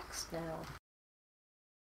relaxed now.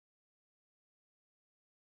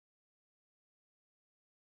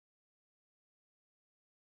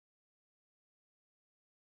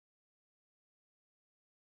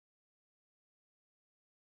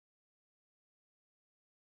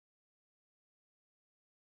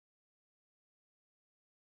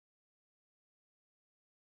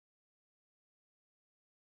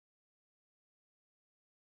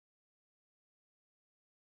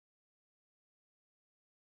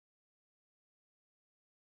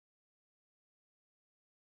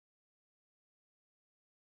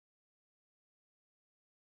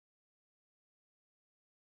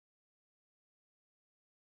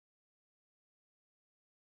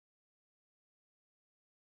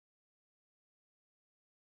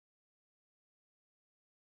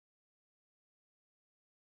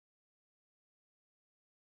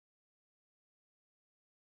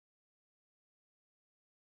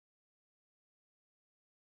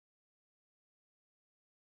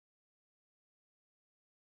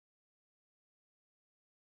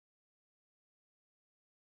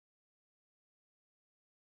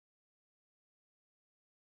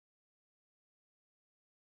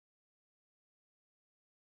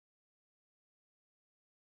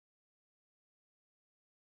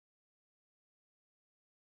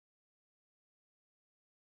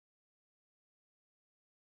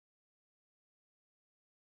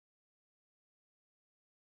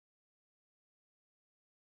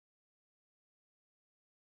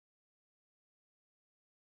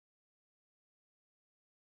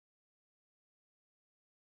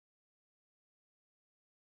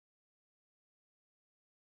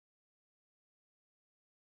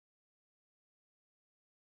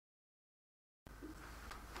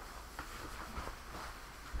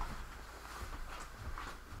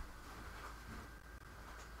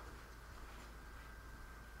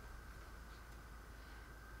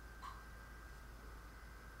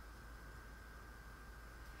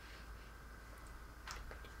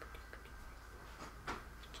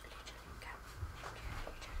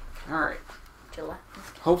 All right. Gillette.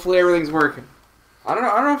 Hopefully everything's working. I don't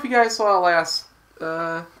know if you guys saw the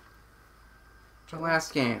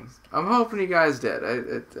last game. I'm hoping you guys did. I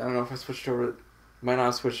don't know if I switched over. Might not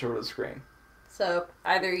have switched over the screen. So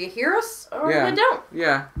either you hear us or Yeah. you don't.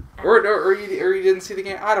 Yeah. Or you didn't see the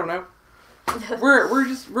game. I don't know.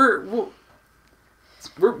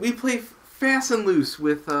 We play fast and loose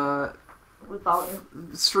with With volume.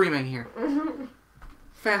 streaming here.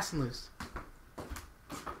 Fast and loose.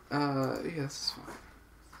 Yeah, this is fine.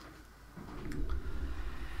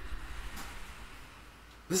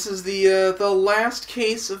 This is the last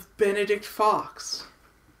case of Benedict Fox.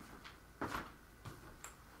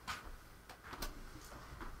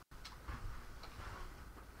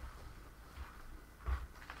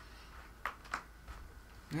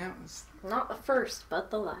 Yeah, Not the first, but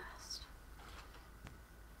the last.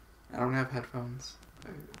 I don't have headphones.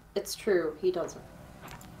 It's true, he doesn't.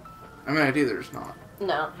 I mean, I do. They're just not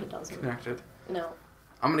No, he doesn't. connected. No.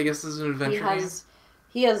 I'm gonna guess this is an adventure game.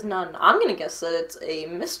 He has none. I'm gonna guess that it's a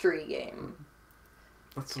mystery game.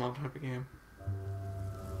 That's not a type of game.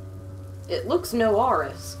 It looks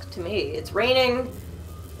noir-esque to me. It's raining,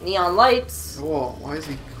 neon lights. Whoa, why is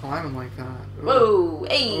he climbing like that? Ugh. Whoa,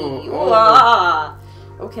 hey, Oh. wah.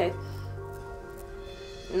 Okay.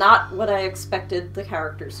 Not what I expected the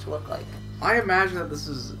characters to look like. I imagine that this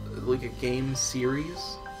is like a game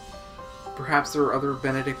series. Perhaps there are other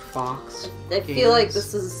Benedict Fox I games. feel like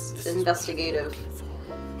this is investigative.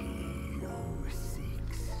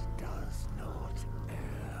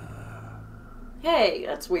 Hey,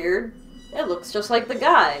 that's weird. It looks just like the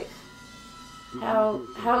guy. How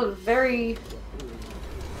very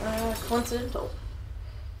coincidental.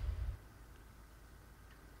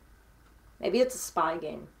 Maybe it's a spy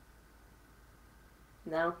game.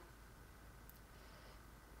 No.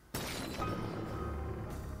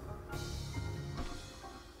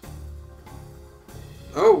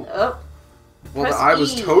 Oh, Oh. well, Press I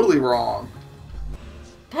was E. totally wrong.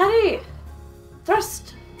 Patty!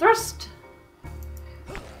 Thrust! Thrust!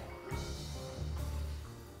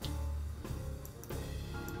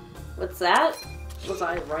 What's that? Was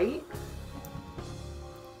I right?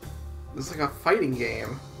 This is like a fighting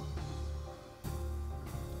game.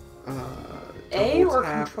 A double or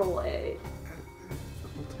tap- Control A?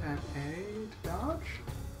 Double tap A to dodge?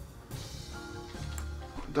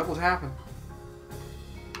 Double tapping.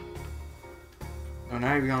 Oh,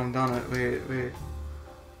 now you've gone and done it. Wait.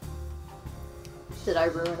 Did I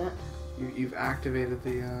ruin it? You've activated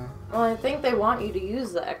the, Well, I think they want you to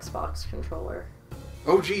use the Xbox controller.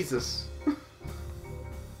 Oh, Jesus.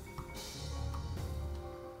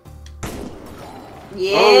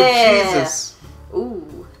 Yeah! Oh, Jesus.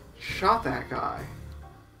 Ooh. Shot that guy.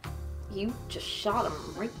 You just shot him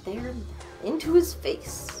right there into his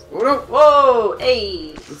face. Oh, no. Whoa!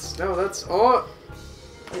 Hey! That's... Oh.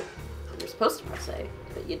 You're supposed to press A,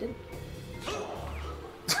 but you didn't.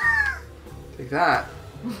 Take that.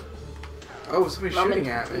 Oh, somebody's shooting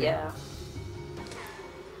at me. Yeah.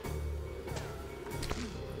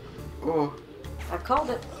 Oh. I called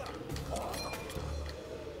it.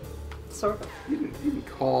 Sort of. You didn't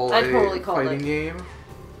call I a totally called fighting it. game?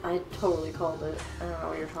 I totally called it. I don't know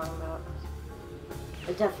what you're talking about.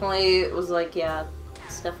 It definitely was like, yeah,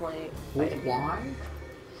 it's definitely fighting. Why?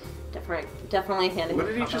 Definitely hand-to-hand What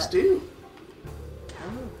did he combat. just do?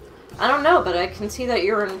 I don't know, but I can see that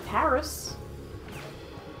you're in Paris.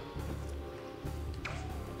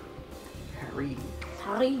 Harry.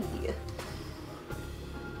 Paris.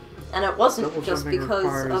 And it wasn't Double just jumping because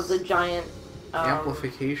of requires the giant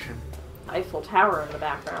amplification. Eiffel Tower in the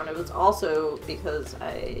background. It was also because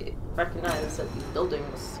I recognized that these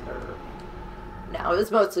buildings are... No, it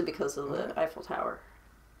was mostly because of the Eiffel Tower.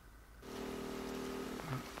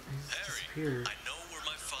 He's disappeared. I know where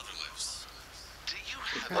my father lives. Do you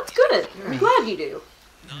have That's good. I'm glad you do.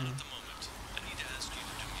 Not at the moment. I need to ask you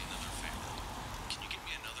to do me another favor. Can you get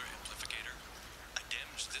me another amplificator? I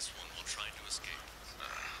damaged this one while trying to escape.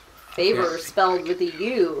 Favor Yes. spelled with a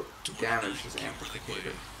U. Damage is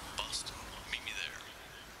amplificated. Boston, meet me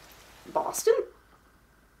there. Boston?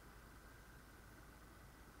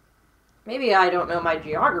 Maybe I don't know my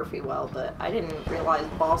geography well, but I didn't realize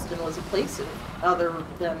Boston was a place other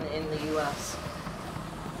than in the U.S.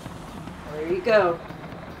 Well, there you go.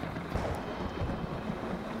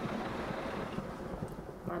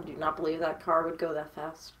 I do not believe that car would go that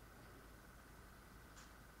fast.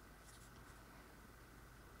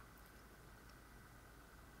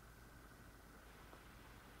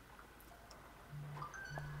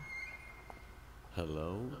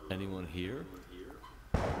 Hello? Anyone here?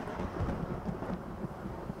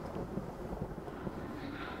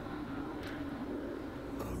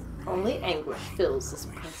 Only anguish fills this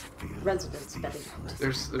residence, Benedict.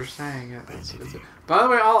 They're saying it. By the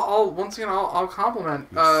way, I'll compliment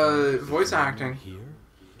voice acting. Here?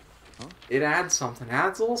 It adds something.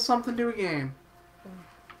 Adds a little something to a game.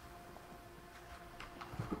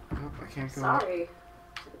 Oh, I can't go. Sorry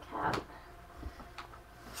to the cat.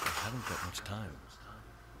 I haven't got much time.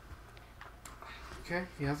 Okay,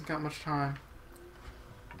 he hasn't got much time.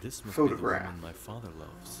 This must Photograph. be the woman my father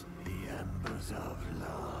loves. The embers of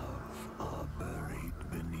love are buried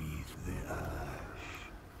beneath the ash.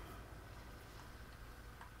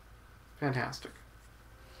 Fantastic.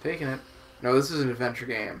 Taking it. No, this is an adventure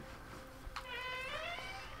game.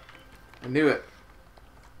 I knew it.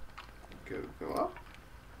 Go up.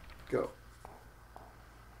 Go.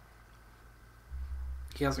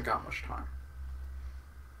 He hasn't got much time.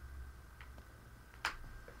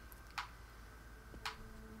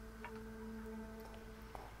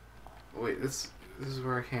 Wait, this is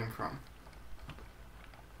where I came from.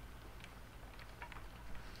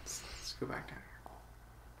 Let's go back down here.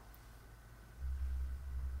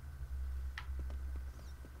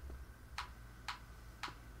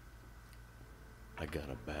 I got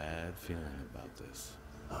a bad feeling about this.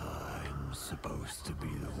 I'm supposed to be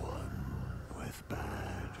the one with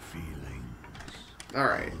bad feelings.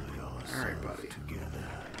 Alright. Pull Alright, yourself buddy. together,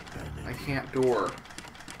 Benedict. I can't door.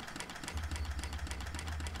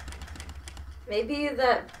 Maybe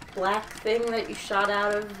that black thing that you shot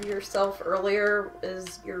out of yourself earlier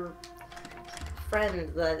is your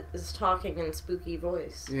friend that is talking in spooky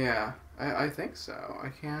voice. Yeah, I think so. I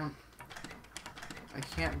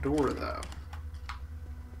can't door though.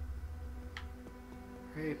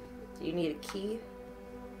 Right? Do you need a key?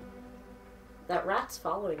 That rat's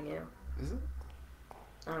following you. Is it?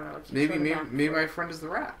 I don't know. it keeps Maybe running back and maybe my forth. friend is the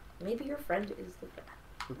rat. Maybe your friend is the rat.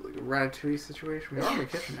 Like a Ratatouille situation. We are in the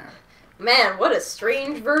kitchen now. Man, what a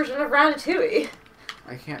strange version of Ratatouille.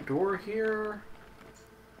 I can't door here.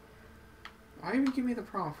 Why even give me the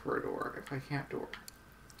prompt for a door if I can't door?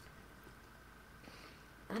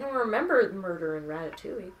 I don't remember murder in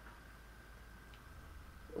Ratatouille.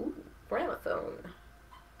 Ooh, gramophone.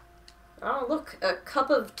 Oh, look, a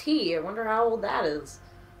cup of tea. I wonder how old that is.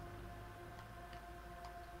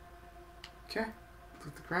 Okay.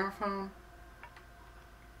 With the gramophone.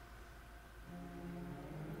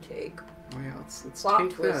 Take. Oh yeah, let's Plot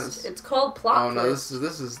take twist. this. It's called plot Oh no, twist.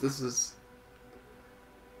 this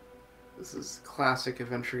is classic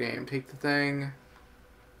adventure game. Take the thing.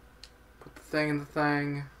 Put the thing in the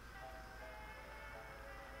thing.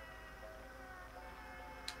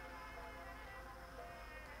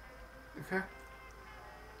 Okay.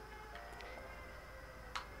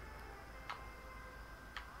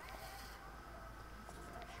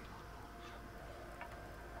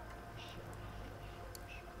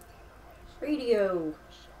 Radio.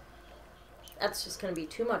 That's just gonna be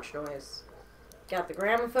too much noise. Got the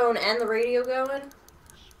gramophone and the radio going.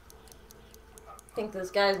 Think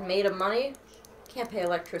this guy's made of money? Can't pay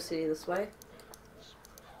electricity this way.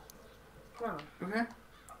 Come on. Okay.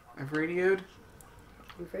 I've radioed.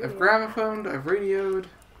 You've I've radioed. gramophoned. I've radioed.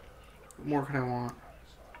 What more can I want?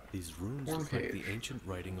 These runes One look like the page. ancient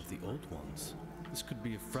writing of the old ones. This could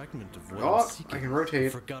be a fragment of what Oh, I'm seeking. I can A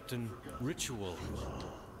rotate. forgotten ritual.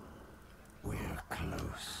 We're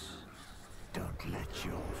close. Don't let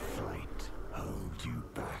your fright hold you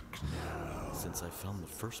back now. Since I found the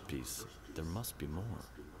first piece, there must be more.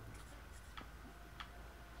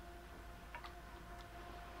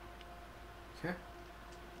 Okay.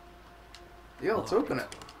 Yeah, let's open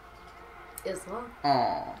it. Is long.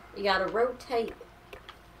 Aw. You gotta rotate.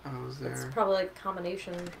 I was It's there. probably like a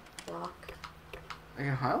combination lock. I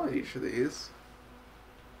can highlight each of these.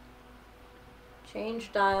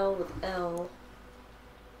 Change dial with L.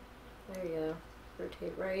 There you go.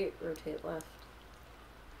 Rotate right, rotate left.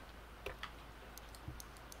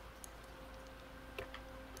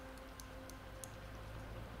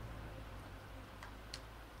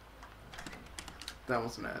 That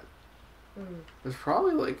wasn't it. Hmm. There's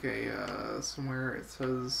probably like a somewhere it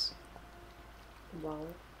says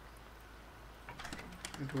Wallet.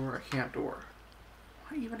 door. I can't door.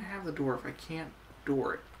 Why even have the door if I can't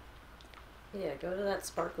door it? Yeah, go to that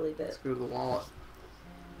sparkly Let's bit. go to the wallet.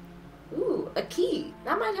 Ooh, a key.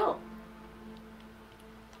 That might help.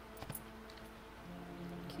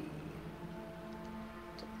 Key.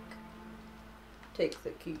 Take the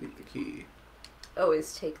key. Take the key.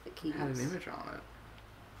 Always take the It keys. had an image on it.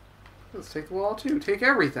 Let's take the wallet too. Take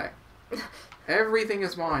everything. Everything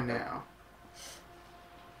is mine now.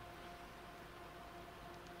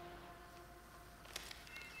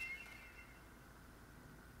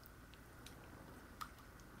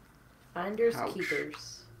 Finders Ouch.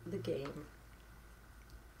 Keepers. The game.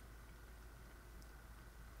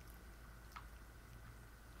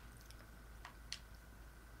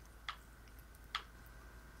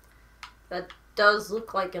 That does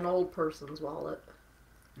look like an old person's wallet.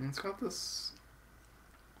 And it's got this.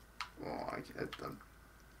 Well, I'm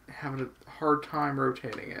having a hard time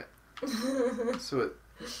rotating it. So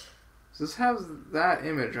this has that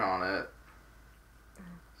image on it.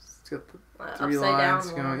 It's got the three Upside lines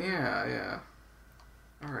down going. one. Yeah.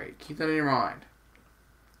 All right, keep that in your mind.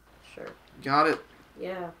 Sure. Got it.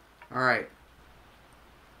 Yeah. All right.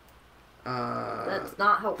 That's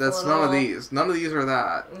not helpful That's at none all. of these. None of these are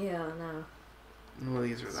that. Yeah, no. None of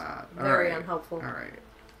these are that. All Very right. unhelpful. All right.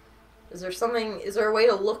 Is there a way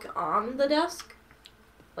to look on the desk?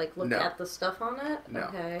 Like look No. at the stuff on it? No.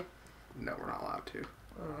 Okay. No, we're not allowed to.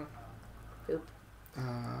 Poop.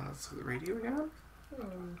 Let's do the radio again.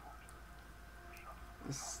 Hmm.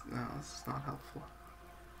 This is not helpful.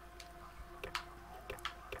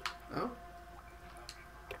 Oh.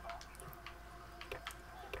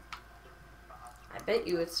 I bet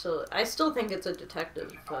you it's still. I still think it's a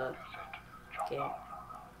detective game.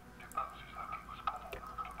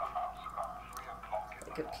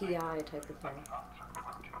 Like a PI type of thing.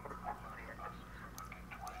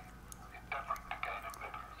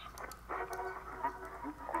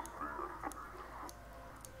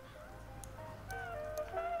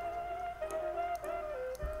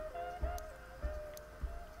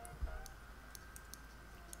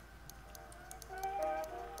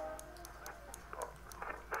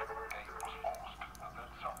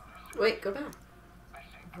 Wait, go back.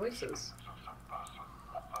 Voices.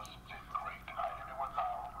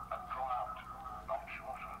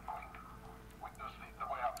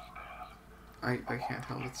 I can't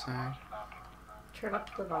tell what it's saying. Turn up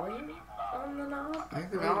the volume on the knob? I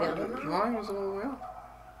think the other knob? volume was all the way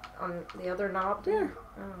up. On the other knob? Yeah.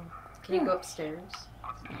 Oh. Can you go upstairs?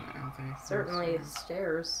 I don't think so. Certainly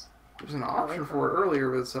stairs. There was an option for it earlier,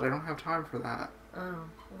 but it said I don't have time for that. Oh,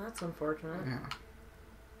 well, that's unfortunate. Yeah.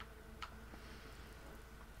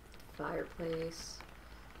 Fireplace.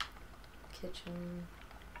 Kitchen.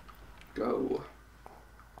 Go.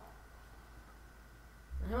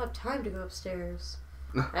 I don't have time to go upstairs.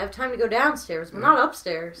 I have time to go downstairs, but not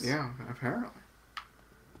upstairs. Yeah, apparently.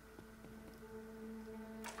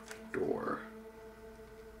 Door.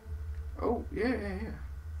 Oh, yeah.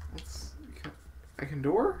 Let's. I can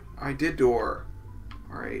door? I did door.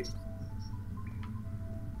 Alright.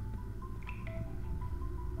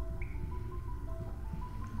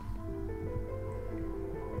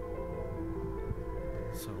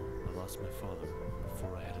 So, I lost my father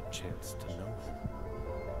before I had a chance to know him.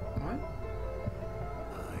 What?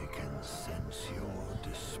 I can sense your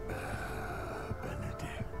despair,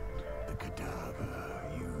 Benedict. The cadaver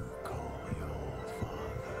you call your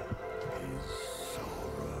father. His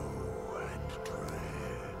sorrow and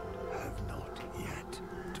dread have not yet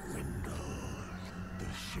dwindled.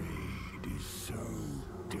 The shade is so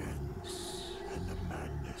dense and the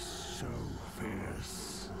madness so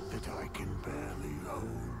fierce that I can barely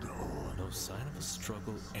hold on. No sign of a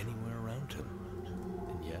struggle anywhere around him.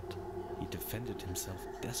 And yet, he defended himself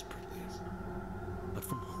desperately. But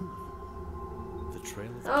from whom? The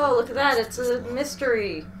trail of Oh, look at that. It's a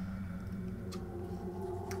mystery.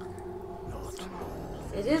 Not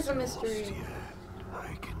all It is a mystery. yet.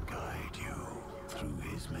 I can guide you through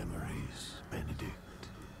his memories, Benedict.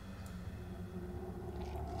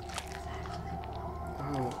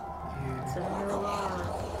 Oh, yeah. It's a noir.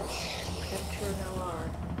 Adventure noir.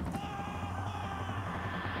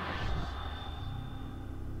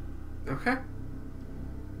 Okay.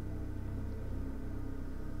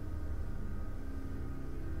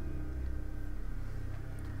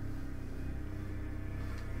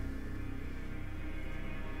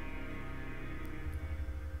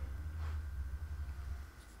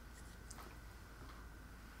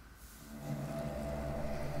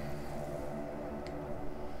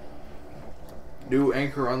 New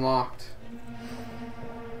anchor unlocked.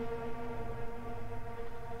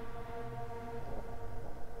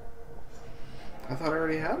 I thought I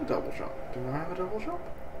already had a double jump. Do I have a double jump?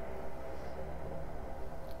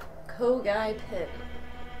 Kogai Pit.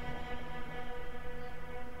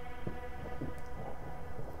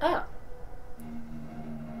 Oh.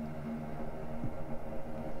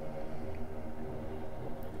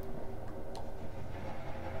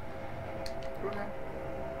 Okay.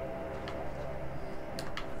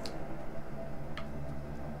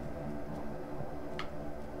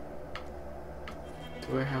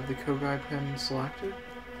 Do I have the Kogai pen selected?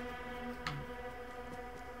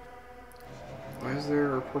 Why is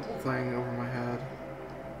there a purple thing over my head?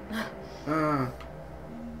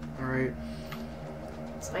 Alright.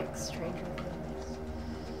 It's like Stranger Things.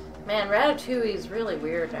 Man, Ratatouille's really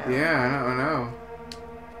weird now. Yeah, I know.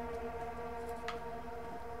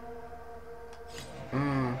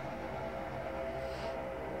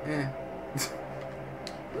 Yeah.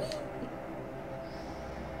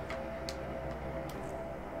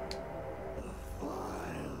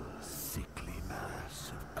 Vile, sickly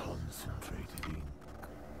mass of concentrated ink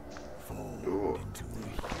formed Ooh. into a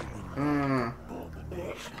human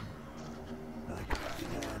abomination. Like a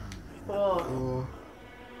gem in the Oh, Oh,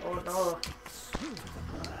 oh no.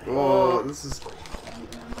 oh, this is.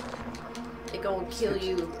 It gonna kill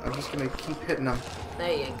you. I'm just gonna keep hitting them.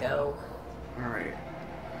 There you go. Alright.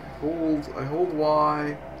 I hold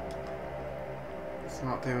Y. It's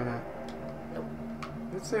not doing it. Nope.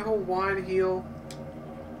 Let's say hold Y to heal.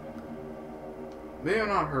 Maybe I'm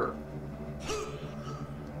not hurt.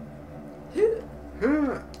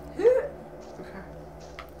 Huh. Okay.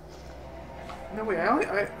 No, wait, how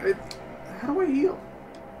do I heal?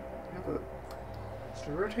 I have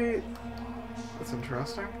to rotate. That's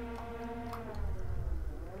interesting.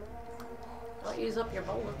 Don't use up your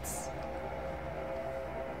bullets.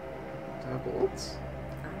 Do I have bullets?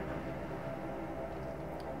 I don't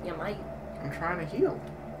know. You might. I'm trying to heal.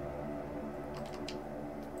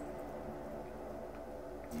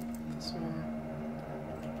 This one.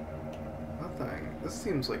 That thing. This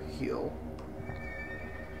seems like a heal.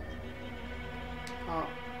 Oh.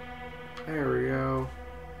 There we go.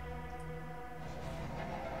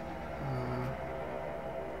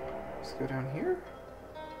 Let's go down here.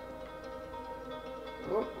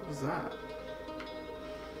 What was that?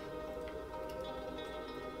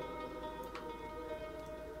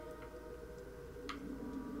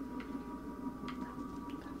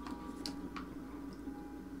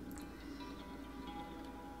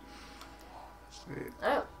 Wait.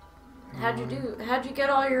 Oh. How'd you get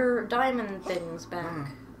all your diamond things back?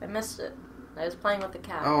 I missed it. I was playing with the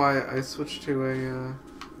cat. Oh, I switched to a,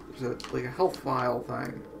 like a health file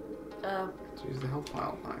thing. To use the health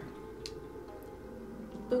file thing.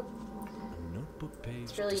 Boop. A notebook page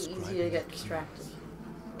It's really easy to describing get the key. distracted.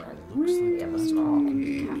 Looks like You have a small cat.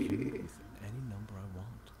 with any number I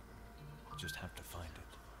want. I just have to find it.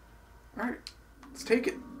 Alright, let's take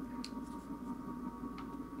it.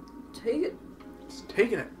 Take it. Just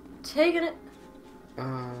taking it. Taking it.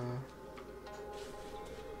 I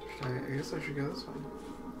guess I should go this way.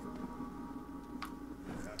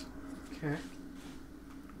 Okay.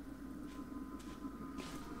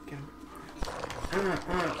 Get him.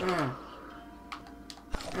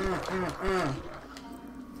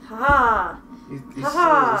 Ha He's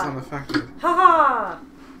Ha-ha. still unaffected. ha ha!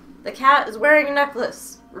 The cat is wearing a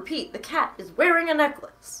necklace. Repeat, the cat is wearing a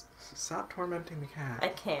necklace. Stop tormenting the cat. I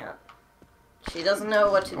can't. She doesn't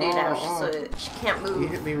know what to do now. She can't He move.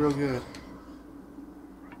 hit me real good.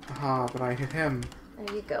 Aha, but I hit him.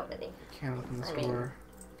 There you go, Minnie. Can't open this I mean- door.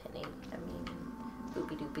 Penny. I mean,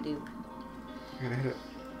 boopy doopy doop. I gotta hit it.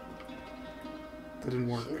 That didn't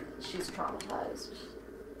work. She's traumatized.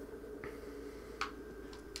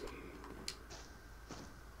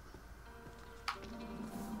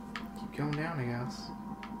 Keep going down, I guess.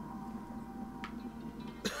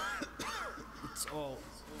 It's all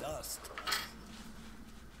dust.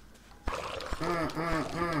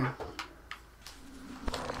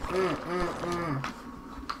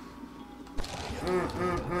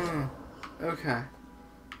 Okay.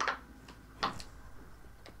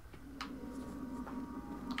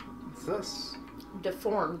 What's this?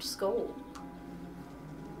 Deformed skull.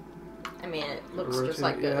 I mean, it looks just Rotate-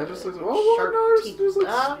 like yeah, a it just looks. Oh, shark no, teeth. there's like,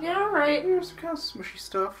 Oh, yeah, right. there's some kind of smushy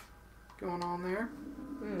stuff going on there.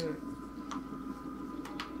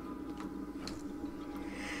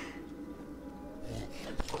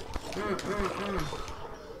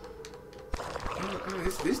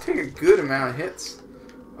 These take a good amount of hits.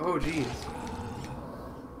 Oh, jeez.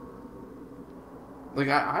 Like,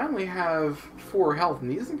 I only have 4 health,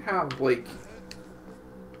 and these things have, like,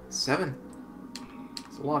 7.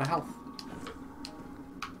 It's a lot of health.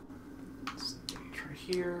 Let's try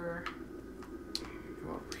here.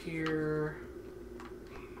 Go up here.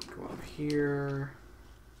 Go up here.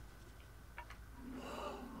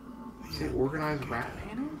 Say organized rat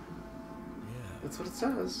painting? Yeah. That's what it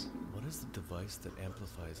says. What is the device that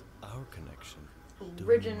amplifies our connection?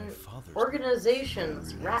 During my father's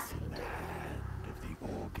Organizations, rat. Hand of the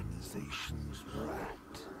organization's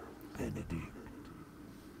rat, Benedict.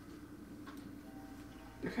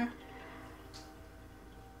 Okay.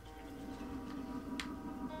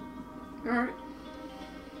 Alright.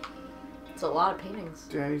 It's a lot of paintings.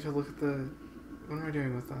 Do I need to look at the... What am I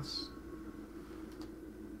doing with this?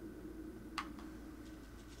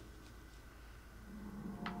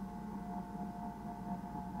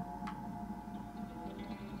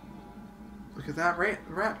 Look at that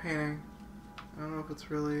rat painting. I don't know if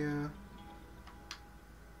it's really, I don't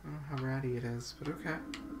know how ratty it is, but okay.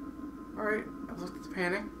 Alright, I've looked at the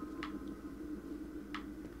painting.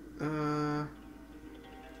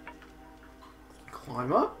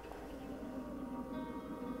 Climb up.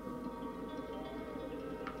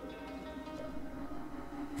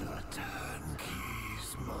 The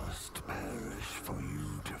turnkeys must perish for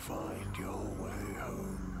you to find your way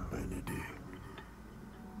home, Benedict.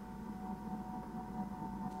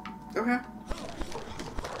 Okay.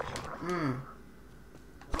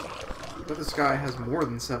 But this guy has more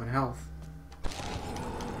than 7 health.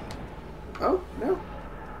 Oh, no.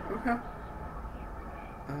 Okay.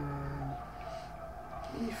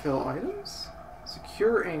 Refill items?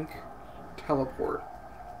 Secure ink. Teleport.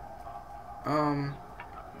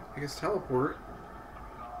 I guess teleport.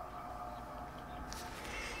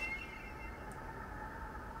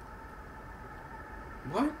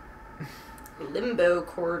 What? Limbo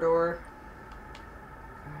corridor.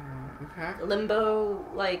 Okay. Limbo,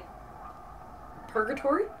 like,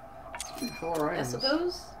 purgatory, Refill our I items.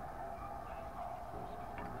 suppose?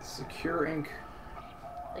 Secure ink.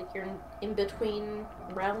 Like, you're in between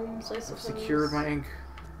realms, I I've suppose? secured my ink.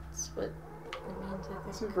 That's what it means, I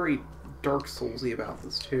think. Something very Dark Souls-y about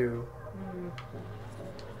this too.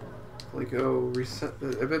 Like, oh, reset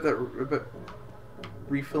the... I bet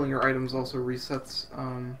refilling your items also resets,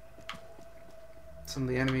 some of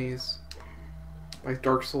the enemies. By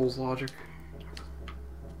Dark Souls logic.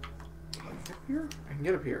 here? I can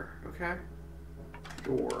get up here. Okay.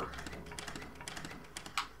 Door.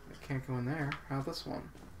 I can't go in there. How about this one?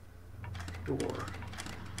 Door.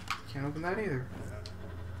 Can't open that either.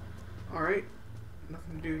 Alright.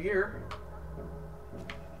 Nothing to do here.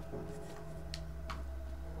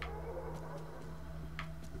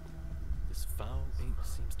 This foul ink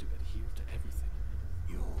seems to adhere to everything.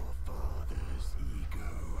 Your father's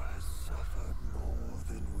ego has suffered more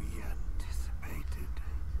than we anticipated.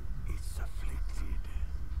 It's afflicted,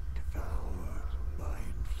 devoured by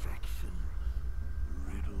infection,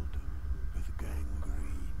 riddled with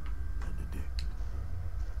gangrene. Benedict.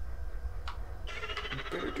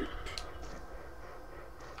 Benedict.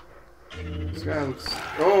 This guy looks...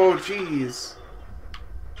 Oh, jeez.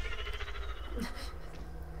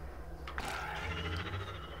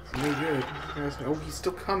 It's no good. This guy's... Oh, he's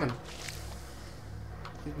still coming.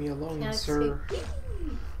 Leave me alone, Can't sir.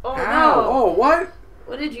 Oh, Ow! no. Oh, what?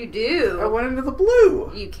 What did you do? I went into the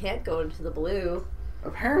blue. You can't go into the blue.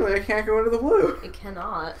 Apparently, I can't go into the blue. You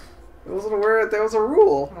cannot. I wasn't aware that was a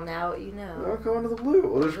rule. Well, now you I know. don't go into the blue.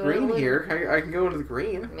 Well, there's Go to the green blue. here. I can go into the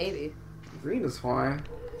green. Maybe. Green is fine.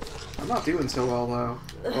 I'm not doing so well,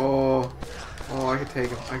 though. Oh. Oh, I could take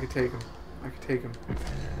him. I could take him. I could take him.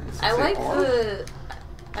 I like the...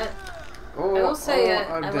 I will say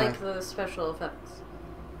I I'm like dead. the special effects.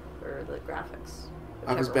 Or the graphics.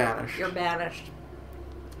 I was Whichever one. banished. You're banished.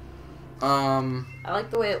 Um... I like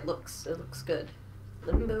the way it looks. It looks good.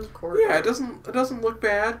 Limbo corridor. Yeah, it doesn't look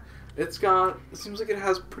bad. It seems like it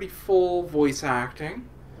has pretty full voice acting.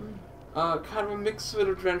 Kind of a mix of an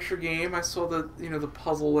adventure game. I saw the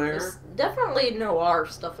puzzle there. There's definitely noir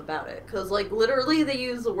stuff about it, because like literally they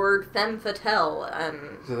use the word femme fatale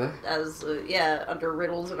Do they? as under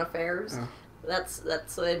riddles and affairs. Oh.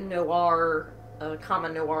 That's a noir,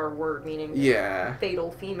 common noir word meaning Yeah.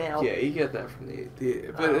 fatal female. Yeah, you get that from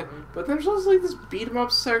but there's also like this beat 'em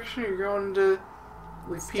up section. You're going into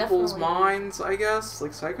like people's definitely- minds, I guess,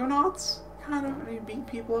 like Psychonauts, kind of. And you beat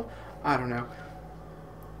people up. I don't know.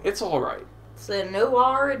 It's all right. It's a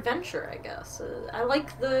noir adventure, I guess. I like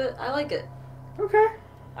it. Okay.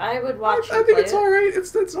 I would watch. I you think play it's it. all right.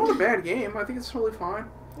 It's not a bad game. I think it's totally fine.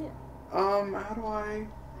 Yeah. How do I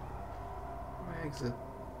exit?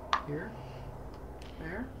 Here?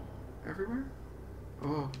 There? Everywhere?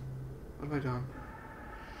 Oh, what have I done?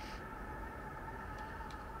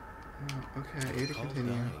 Oh, okay, A to Called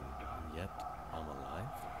continue. dying, and yet I'm alive.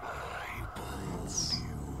 I pulled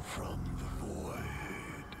you from the void.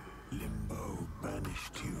 Limbo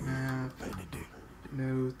banished you, Map. Benedict.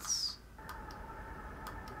 Notes.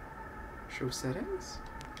 Show settings?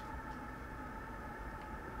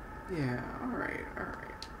 Yeah, alright.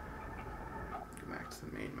 Go back to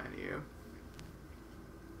the main menu.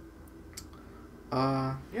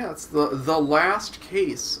 Yeah, it's the last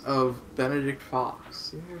case of Benedict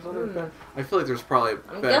Fox. There's other I feel like there's probably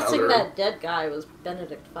I'm been guessing other... that dead guy was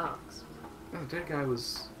Benedict Fox. No, the dead guy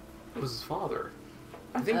was his father.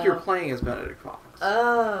 I think you're playing as Benedict Fox.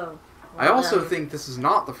 Oh. I also then- think this is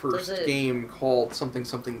not the first Does it- game called something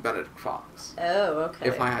Benedict Fox. Oh, okay.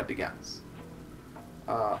 If I had to guess.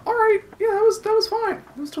 Alright, yeah, that was fine.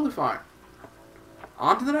 That was totally fine.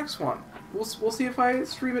 On to the next one. We'll see if I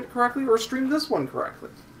stream it correctly or stream this one correctly.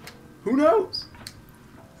 Who knows?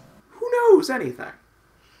 Who knows anything?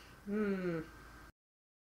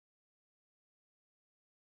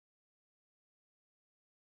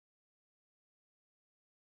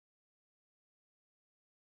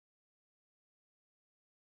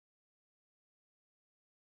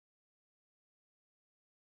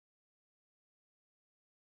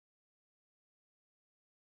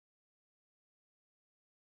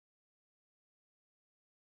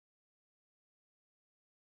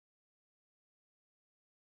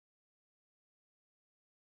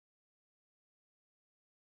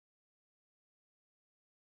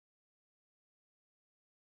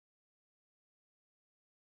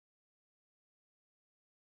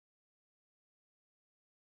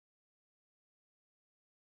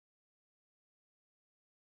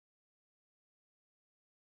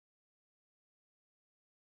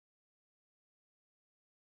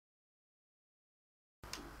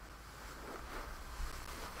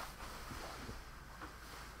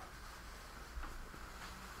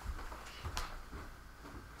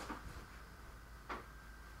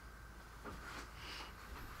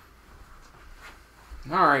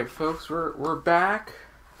 Alright, folks, we're back.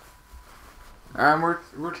 We're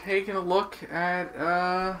taking a look at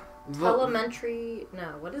Elementary.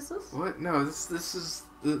 No, what is this? What? No, this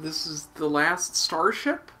is the last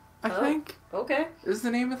Starship, I think, Okay. is the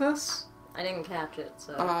name of this. I didn't catch it,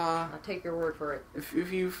 so Uh, I'll take your word for it. If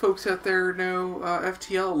you folks out there know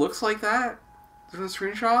FTL, it looks like that. Doing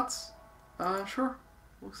screenshots? Sure.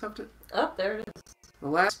 We'll accept it. Oh, there it is. The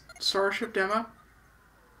last Starship demo.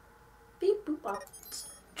 Beep boop bop.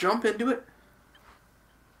 Jump into it.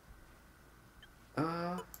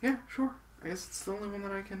 Yeah, sure. I guess it's the only one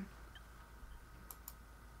that I can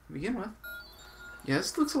begin with. Yeah,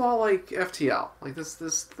 this looks a lot like FTL. Like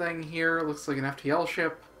this thing here looks like an FTL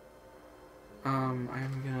ship. I'm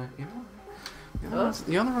gonna, you know,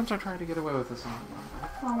 the other ones I tried to get away with this on. I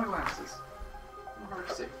put on my glasses. Hard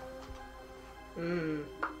to see.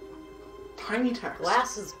 Tiny text.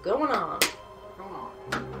 Glasses going on. Going on.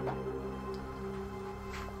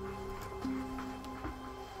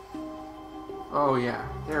 Oh yeah,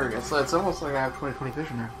 there we go. So it's almost like I have 20/20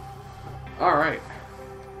 vision now. Alright.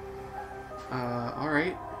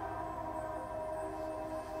 Alright.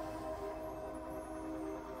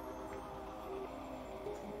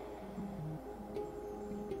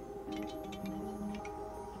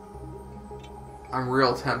 I'm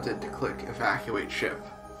real tempted to click evacuate ship.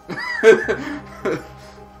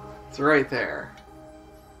 It's right there.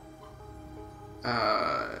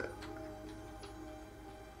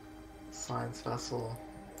 Science vessel.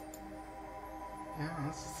 Yeah,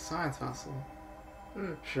 this is the science vessel.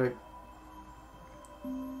 Should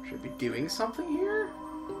I be doing something here?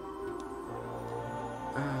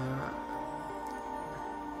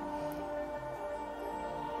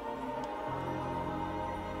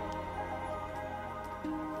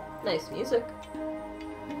 Nice music.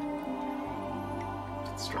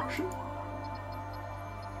 Construction?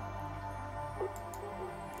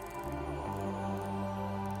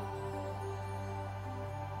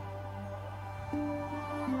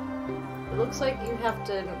 It looks like you have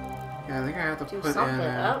to Yeah, I think I have to do put something. in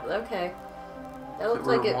Oh, okay. That looks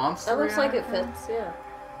where like it wants That the looks like it reactor? fits. Yeah.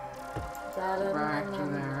 That reactor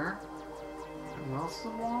there. And what else is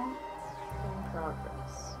wrong? in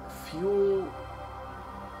progress. Fuel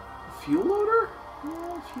loader?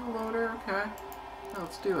 Yeah, fuel loader, okay. Yeah,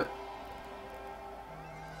 let's do it.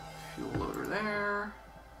 Fuel loader there.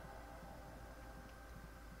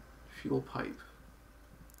 Fuel pipe.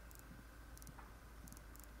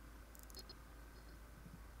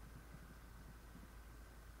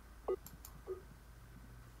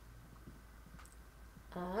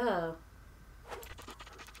 Oh.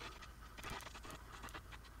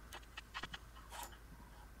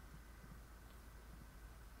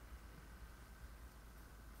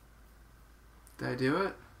 Did I do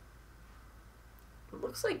it? It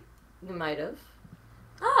looks like you might have.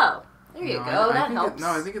 Oh, there you No, go. I That think helps.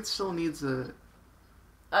 I think it still needs a...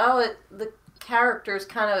 Oh, the characters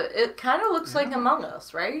it kind of looks like Among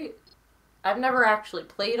Us, right? I've never actually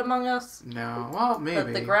played Among Us. No, well, maybe.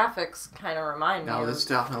 But the graphics kind of remind me No, of this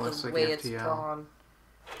definitely the looks like way FTL. it's drawn.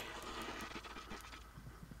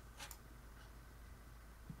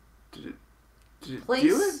 Did it do Place-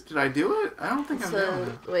 it? Did I do it? I don't think I'm doing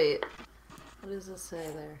it. Wait, what does this say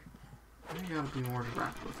there? I think I gotta be more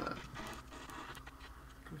direct with it.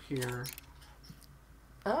 Go here.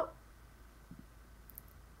 Oh.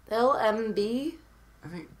 LMB? I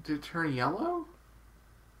think, did it turn yellow?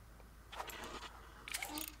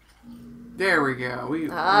 There we go.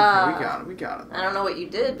 Okay, we got it. I don't know what you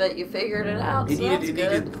did, but you figured it out. It So that's good.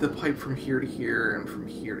 needed the pipe from here to here and from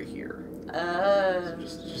here to here.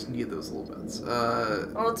 Just need those little bits.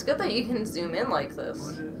 Well, it's good that you can zoom in like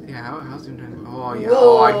this. Yeah, how zoomed in? Oh yeah.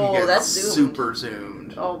 Whoa, Oh, I can get that's zoomed. super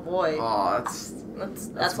zoomed. Oh boy. Oh, That's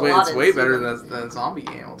a lot. It's way better than a zombie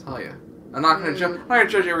game, I'll tell you. I'm not gonna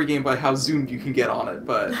judge every game by how zoomed you can get on it,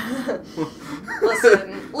 but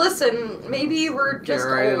listen. Maybe we're just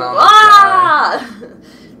right old. on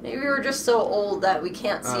Maybe we're just so old that we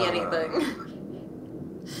can't see anything.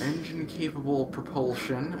 Engine capable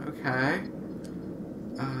propulsion. Okay.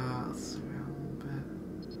 Let's zoom out a little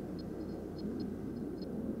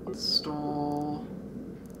bit. Install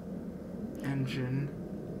engine.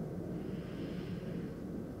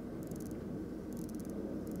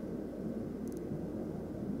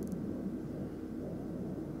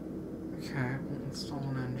 Okay, we'll install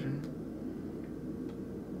an engine.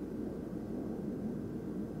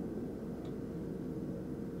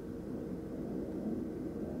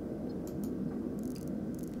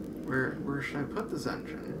 Where should I put this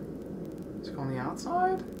engine? Does it go on the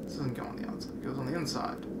outside? This doesn't go on the outside. It goes on the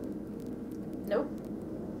inside. Nope.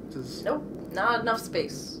 Does... Nope. Not enough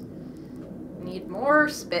space. Need more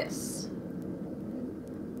space.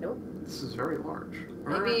 Nope. This is very large.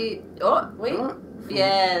 Maybe. Oh, wait.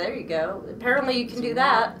 Yeah, there you go. Apparently you can do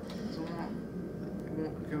that. It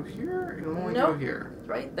won't go here? It'll only Nope. go here. It's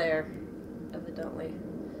right there. Evidently.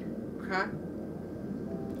 Okay.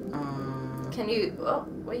 Can you... Oh,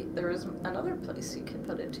 wait. There is another place you can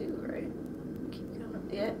put it too, right?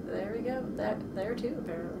 Yeah, there we go. There too,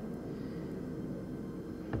 apparently.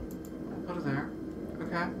 Put it there.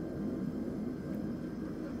 Okay.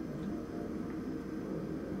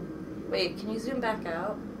 Wait, can you zoom back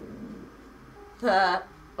out?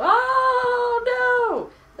 Oh no!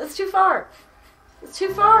 That's too far. It's too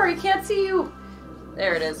far. He can't see you.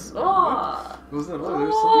 There it is. Oh. What was that? Oh,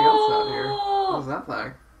 there's something else out here. What was that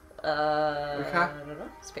thing? Okay. I don't know.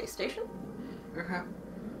 Space station? Okay.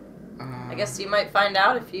 I guess you might find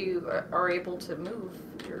out if you are able to move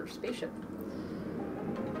your spaceship.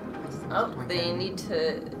 Oh, they need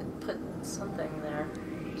to put something there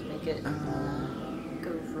to make it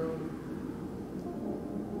go vroom.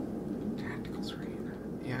 Tactical screen.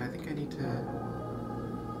 Yeah, I think I need to. I don't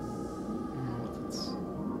know what that's. Does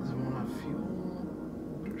it want a fuel?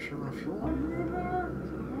 Should I run a fuel line right there?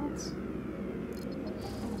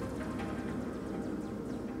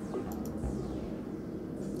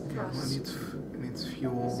 Yeah, well, it needs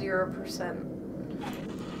fuel. 0%.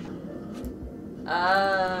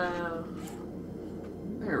 Oh.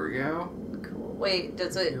 There we go. Cool. Wait,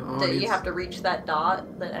 does it? Oh, Do it you needs- have to reach that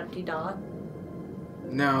dot, that empty dot?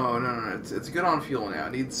 No. It's good on fuel now.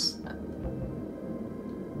 It needs.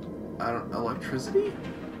 Electricity?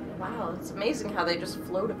 Wow, it's amazing how they just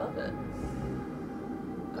float above it.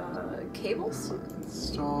 Cables?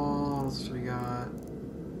 Install. What do we got?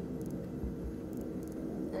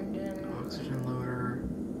 Engine. Oxygen loader.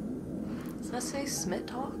 Does that say Smith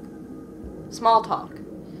talk? Small talk.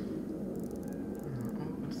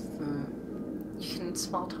 What's the You can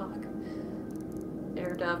small talk.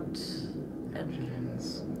 Air duct.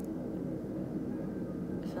 engines?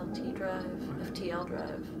 FLT drive. FTL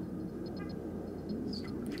drive.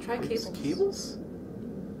 Try Cables? cables. Cables?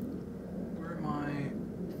 Where am I?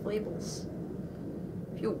 Labels.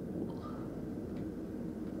 Fuel.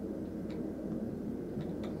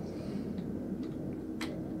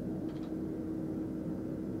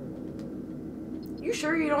 You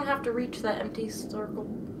sure you don't have to reach that empty circle?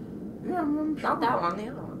 Yeah, I'm sure. Not that one, the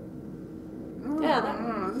other one. No, Yeah, no, that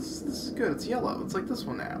no, no, this is good. It's yellow. It's like this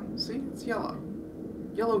one now. See? It's yellow.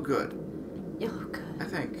 Yellow good, Yellow good. I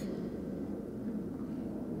think.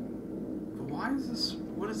 But why is this?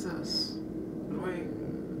 What is this? What do I...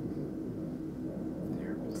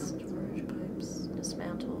 There. Storage pipes.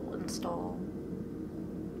 Dismantle. Install.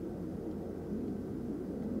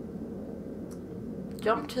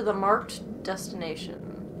 Jump to the marked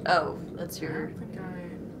destination. Oh, that's I your... don't think I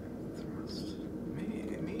thrust.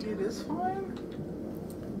 Maybe it is fine.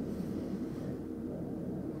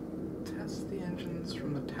 Test the engines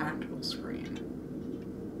from the tactical screen.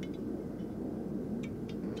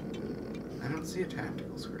 I don't see a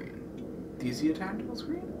tactical screen. Do you see a tactical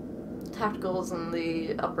screen? Tacticals in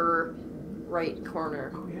the upper right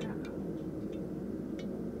corner. Oh yeah.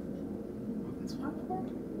 Weapons platform.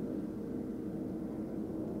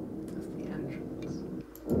 Test the engines.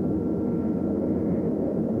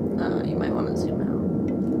 You might want to zoom out.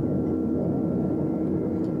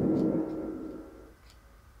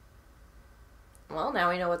 Well, now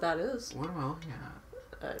we know what that is. What am I looking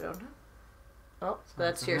at? I don't know. Oh, So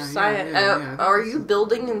that's your yeah, science. yeah, I think Are this you is-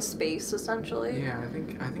 building in space, essentially? Yeah, I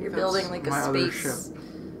think You're that's building like my a other space ship. city.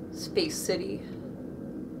 Space City.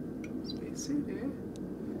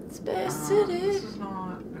 Space City. This is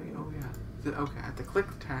not. Oh yeah. Okay, I have to click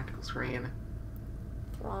the tactical screen.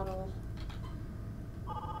 Throttle.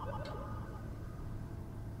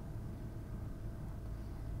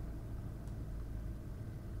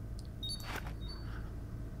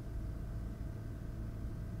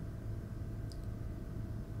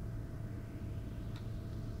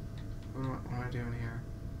 What am I doing here?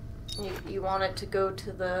 You want it to go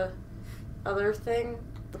to the other thing?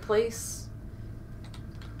 The place?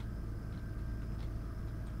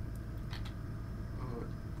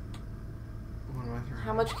 What am I doing?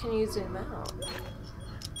 How much can you zoom out?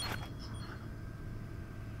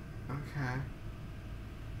 Okay.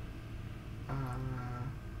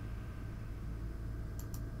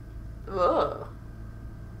 Ugh.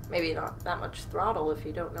 Maybe not that much throttle if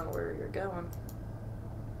you don't know where you're going.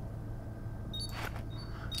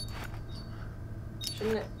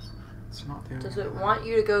 Shouldn't it? It's not doing Does it anything. want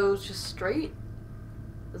you to go just straight?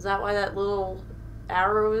 Is that why that little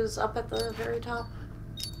arrow is up at the very top?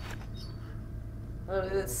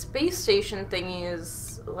 The space station thingy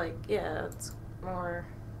is like, yeah, it's more.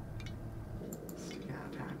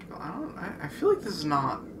 Yeah, tactical. I feel like this is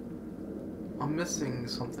not. I'm missing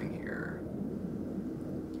something here.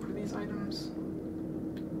 What are these items?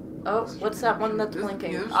 Oh, what's that one that's This-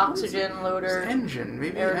 blinking? yeah, there's- Oxygen There's loader, engine.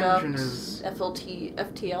 Maybe air the duct, engine is.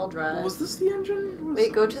 FTL drive. Was this the engine?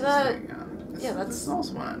 Wait, go to what's this that- thing again? Yeah, that's... This is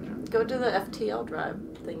also an engine. Go to the FTL drive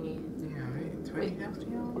thingy. Yeah, wait. Do I need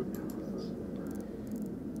FTL?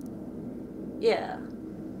 Yeah.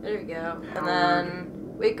 There you go. Powered. And then...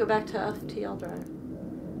 Wait, go back to FTL drive.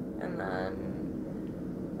 And then...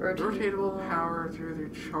 Rotatable power through the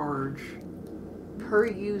charge. Per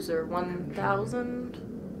user, 1,000.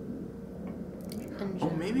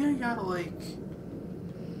 Oh, maybe I gotta, like...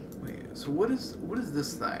 Wait, so what is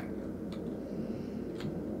this thing?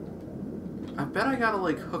 I bet I gotta,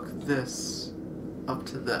 like, hook this up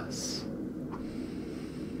to this.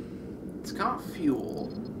 It's got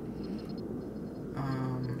fuel.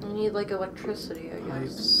 You need, like, electricity, I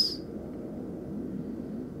guess. Pipes.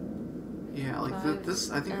 Yeah, like, this...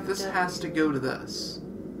 I think and this has to go to this.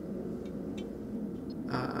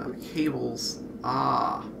 Cables.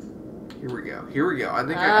 Ah. Here we go. I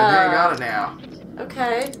think I got it now.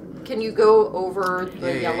 Okay. Can you go over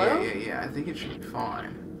the yellow? Yeah. I think it should be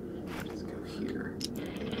fine. Let's go here.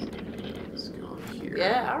 Let's go up here.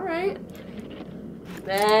 Yeah, alright.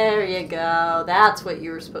 There you go. That's what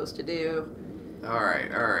you were supposed to do.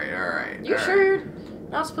 Alright. You sure you're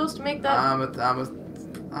not supposed to make that? I'm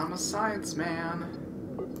a science man.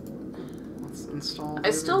 Let's install.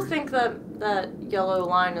 I still think that yellow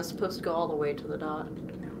line is supposed to go all the way to the dot.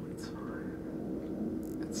 No, it's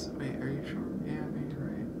fine. Wait, are you sure? Yeah, maybe you're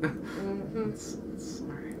right. Mm-hmm. It's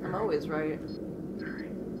alright. I'm always right.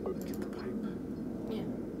 Alright. Get the pipe. Yeah.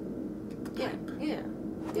 Get the pipe.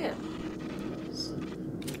 Yeah.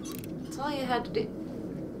 That's all you had to do.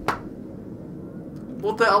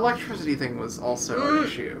 Well, the electricity thing was also an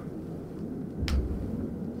issue.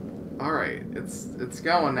 Alright, it's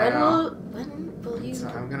going now. When will you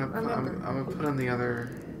I'm gonna put on the other.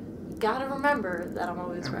 You gotta remember that I'm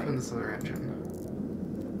always I'm right. putting this other engine.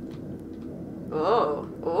 Oh,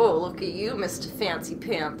 look at you, Mr. Fancy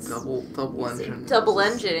Pants. Double engine. Double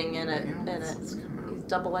engineing in it. Let's come out. He's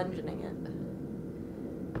double engineing it.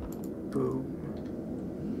 Boom.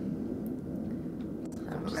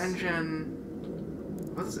 Engine.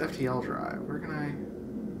 What's this FTL drive? Where can I?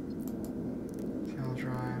 FTL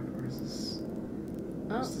drive. Where's this?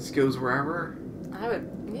 Oh. This goes wherever.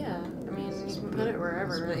 Yeah. I mean, you can put it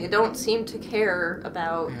wherever. They don't seem to care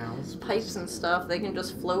about pipes and stuff. They can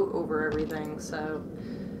just float over everything. So,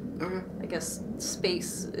 okay. I guess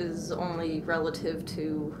space is only relative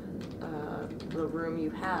to the room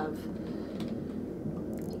you have.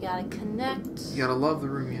 You gotta connect. You gotta love the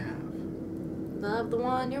room you have. Love the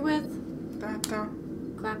one you're with. Da-da.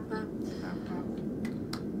 Clap, clap.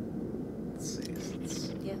 Let's see.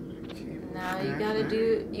 Yeah. Now you gotta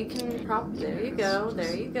do. You can prop. There you go. Look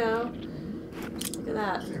at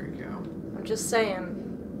that. There you go. I'm just saying.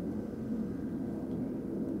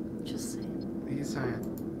 What are you saying?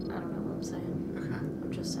 I don't know what I'm saying. Okay.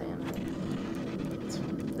 I'm just saying.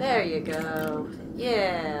 There you go.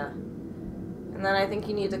 Yeah. And then I think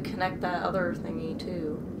you need to connect that other thingy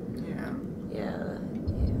too. Yeah. Yeah.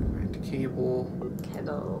 Right, cable.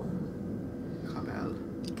 Cable.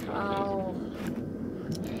 Cabel.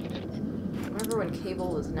 Remember when cable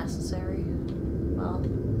was necessary? Well,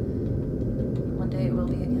 one day it will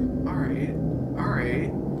be again. Alright.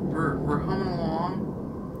 We're humming along.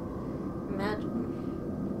 Imagine.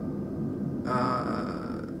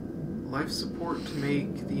 Life support to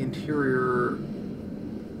make the interior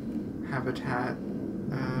habitat.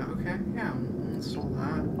 Okay, yeah, we'll install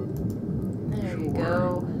that. There you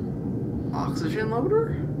go. Oxygen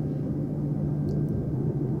loader?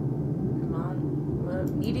 Come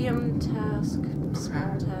on. Medium task,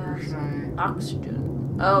 small task,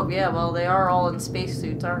 oxygen. Oh, yeah, well, they are all in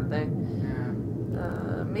spacesuits, aren't they?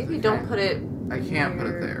 Yeah. Maybe don't put it... I can't put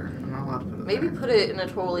it there. I'm not allowed to put it Maybe there. put it in a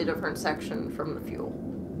totally different section from the fuel.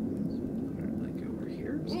 Like over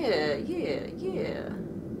here? Yeah.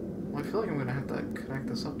 Well, I feel like I'm going to have to connect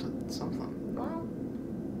this up to something. Well,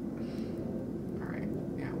 Alright,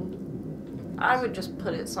 yeah. I would just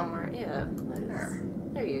put it somewhere. Yeah. There.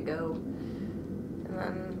 There you go. And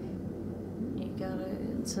then you got it.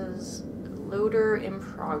 It says loader in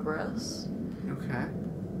progress. Okay.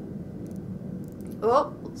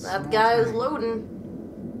 Oh, that Small guy is tank. loading.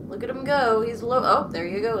 Look at him go. He's Oh, there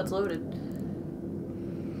you go. It's loaded.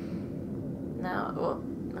 Now,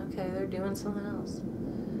 okay, they're doing something else.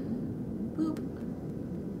 Boop.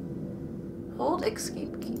 Hold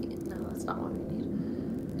escape key. No, that's not what we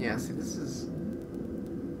need. Yeah, see, this is...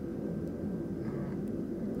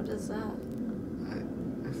 What is that?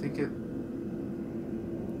 I think it...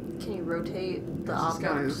 Can you rotate the This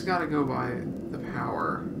object? has got to go by the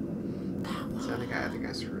power. So I think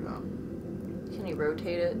I screwed up. Can you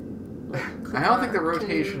rotate it? Like, I don't think the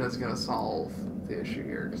rotation is going to solve the issue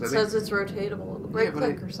here. It 'Cause I says think, it's rotatable. Yeah, Right but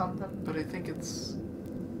click or something. but I think it's...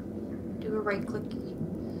 Do a right click. There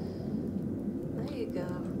you go.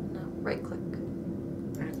 No, right click.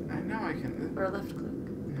 I know I can... Or left click.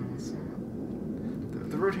 No, it's not.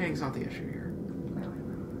 The rotating's not the issue here.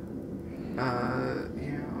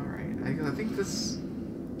 Yeah, alright. I think this...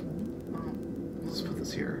 Well, let's put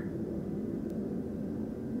this here.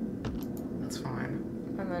 That's fine.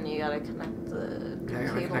 And then you gotta connect the Yeah, I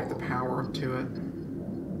gotta connect the power to it.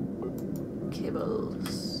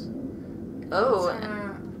 cables. Oh,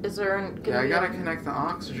 is there an... Yeah, I gotta connect the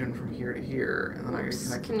oxygen from here to here, and then I gotta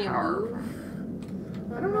connect Can the you power.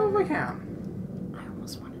 move? I don't know if I can. I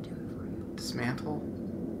almost want to do it for you. Dismantle?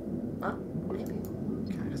 Oh, maybe.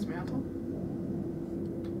 Can I dismantle?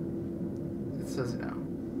 It says no.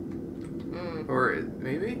 Or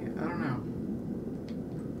maybe? I don't know.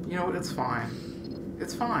 You know what? It's fine.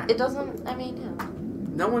 It's fine. It doesn't... I mean, yeah.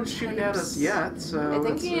 No one's shooting at us yet, so... I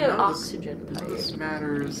think you need an oxygen pipe. This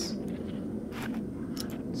matters.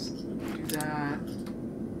 Just do that.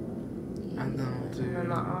 And then we'll do... And then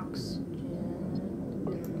the oxygen...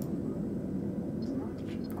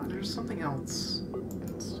 Oh, there's something else.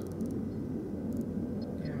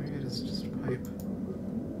 Yeah, maybe it is just a pipe.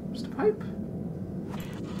 Just a pipe?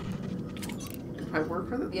 Did pipe work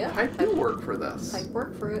for this? Yeah. Pipe do work for this. Pipe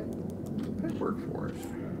work for it. Pipe work for it.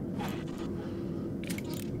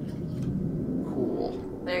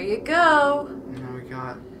 Cool. There you go. Now we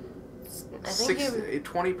got I think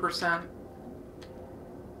 20%.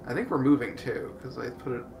 I think we're moving too, because I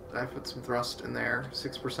put some thrust in there.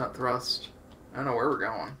 6% thrust. I don't know where we're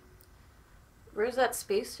going. Where's that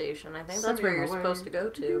space station? I think Send that's me where on you're my way. supposed to go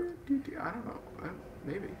to. I don't know.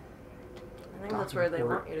 Maybe. I think that's where they Dockport.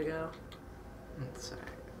 want you to go. Let's say.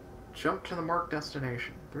 Jump to the marked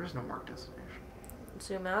destination. There is no marked destination.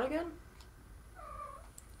 Zoom out again?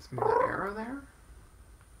 Let's move the arrow there.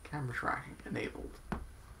 Camera tracking enabled.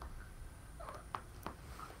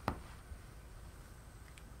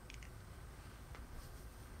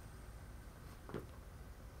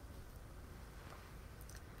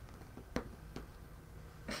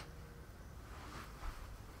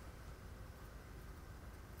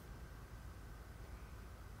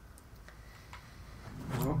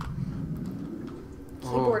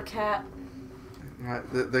 Keyboard cat.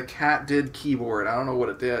 The cat did keyboard. I don't know what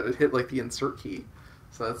it did. It hit like the insert key.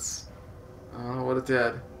 So that's... I don't know what it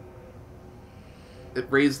did. It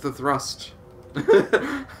raised the thrust.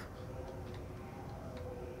 I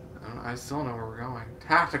still don't know where we're going.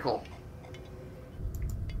 Tactical.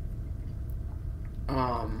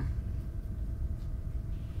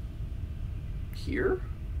 Here?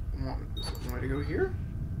 Want me to go here?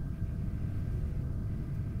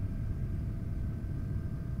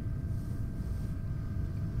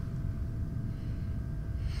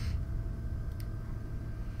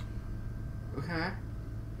 Okay.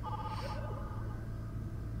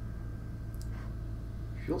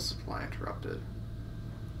 Fuel supply interrupted.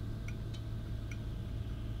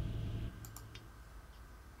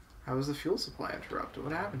 How was the fuel supply interrupted?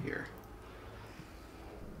 What happened here?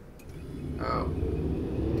 Oh.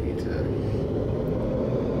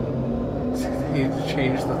 Need to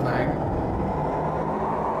change the thing.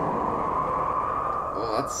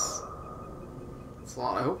 Well, that's a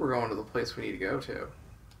lot. I hope we're going to the place we need to go to.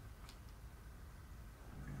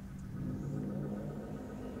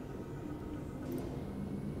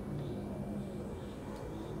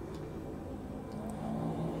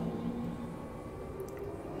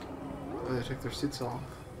 Oh, they took their suits off.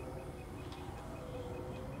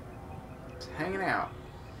 It's hanging out.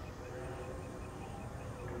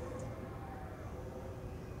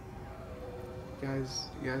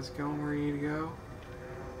 You guys going where you need to go?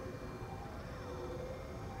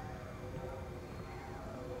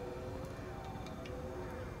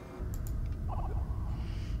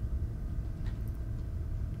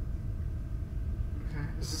 Okay,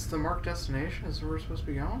 is this the marked destination? Is this where we're supposed to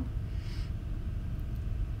be going?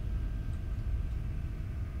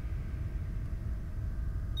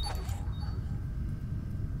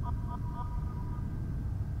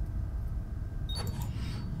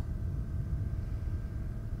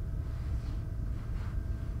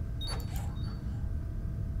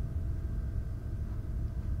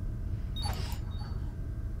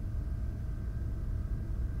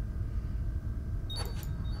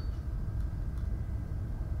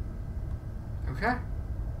 Okay.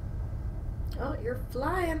 Oh, you're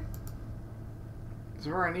flying. This is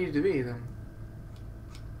where I needed to be then.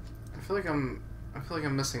 I feel like I'm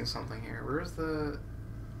missing something here. Where's the...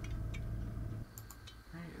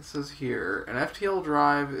 It says here, an FTL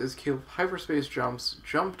drive is capable of hyperspace jumps.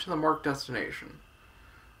 Jump to the marked destination.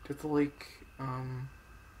 Get the lake...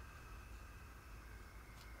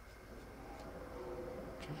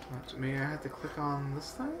 Maybe I have to click on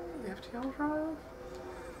this thing? The FTL drive?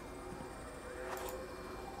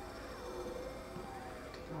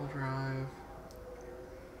 FTL drive.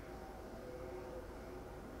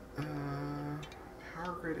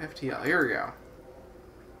 Power grid FTL. Here we go.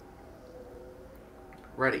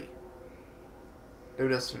 Ready. No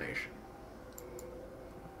destination.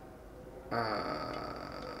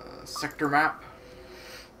 Sector map.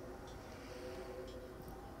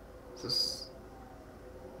 Is this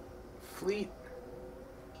fleet?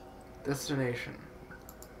 Destination.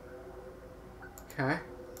 Okay.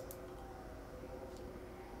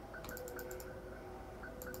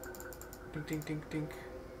 Dink, dink, dink, dink.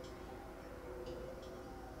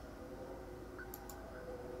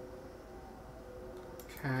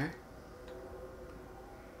 Okay.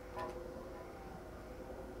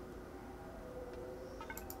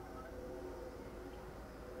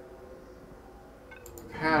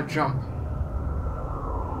 Pad jump.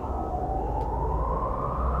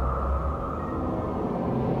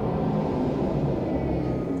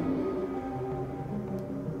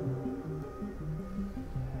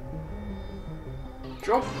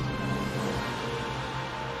 Jump.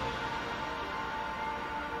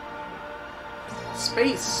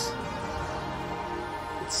 Space.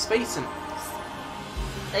 It's spacing.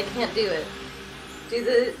 I can't do it. Do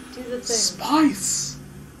the thing. Spice.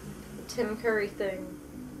 The Tim Curry thing.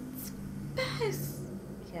 Space.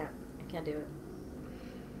 I can't do it.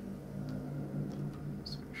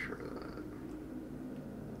 Let's make sure of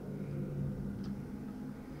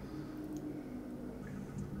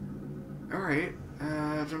that. Alright,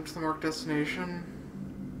 jump to the marked destination.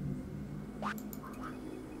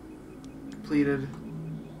 Completed.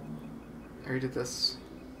 I already did this.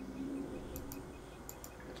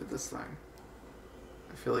 I did this thing.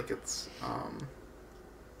 I feel like it's,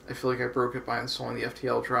 I feel like I broke it by installing the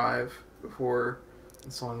FTL drive before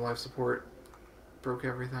installing life support. Broke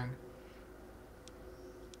everything.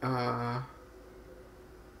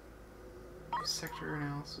 Sector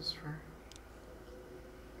analysis for...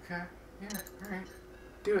 Okay, yeah, alright.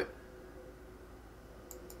 Do it.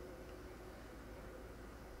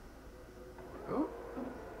 Oh.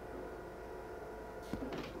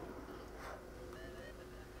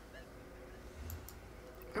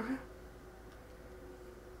 Okay.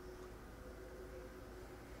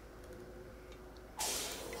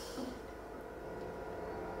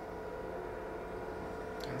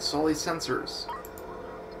 Install these sensors.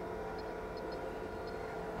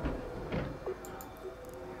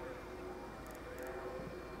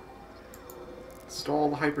 Install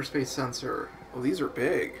the hyperspace sensor. Oh, these are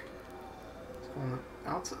big. On the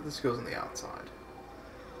outside. This goes on the outside.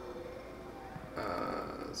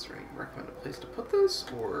 Is there any recommended place to put this,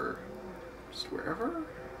 or just wherever?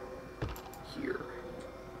 Here.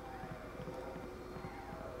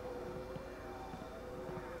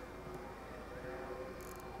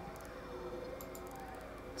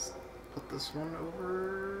 Let's put this one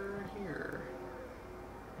over here.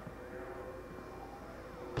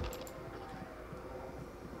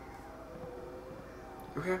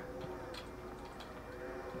 Okay.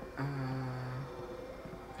 That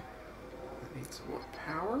needs what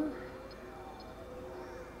power?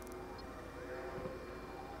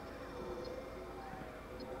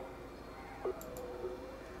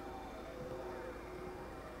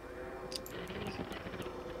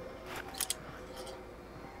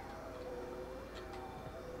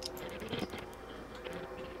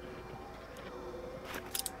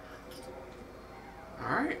 All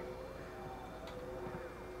right.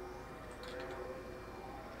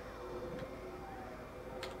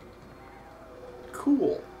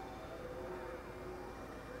 Cool.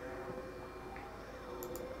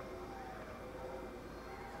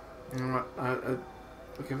 You know what?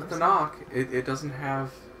 Okay, with the knock, it doesn't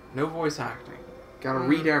have no voice acting. Gotta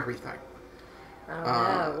read everything. Oh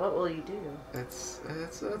no, what will you do? It's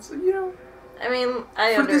you know. I mean,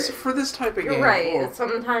 for this type of You're game. right. Well,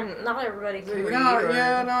 Sometimes not everybody can read. not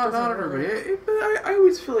doesn't everybody. really- But I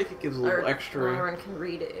always feel like it gives a Or little not extra. everyone can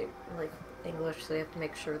read it, like English, so you have to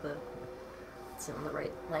make sure that it's in the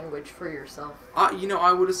right language for yourself. You know,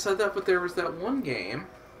 I would have said that, but there was that one game.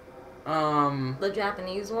 The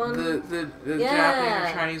Japanese one. The Yeah. Japanese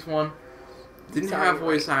or Chinese one didn't Sorry, have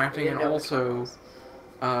voice right. acting, You and know which one it also was.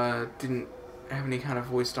 didn't have any kind of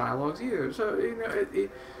voice dialogues either. So you know,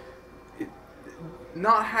 it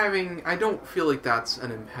not having, I don't feel like that's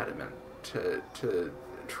an impediment to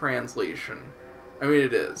translation. I mean,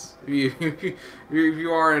 it is. If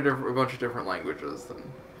you are in a bunch of different languages, then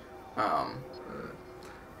I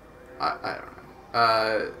don't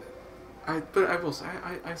know. But I will say,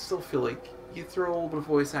 I still feel like you throw a little bit of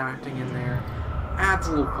voice acting in there, adds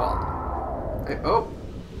a little quality.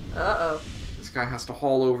 Uh-oh. This guy has to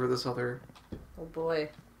haul over this other... Oh boy.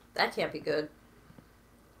 That can't be good.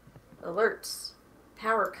 Alerts.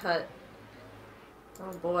 Power cut.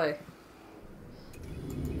 Oh boy.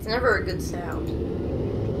 It's never a good sound.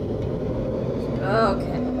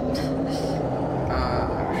 Okay. I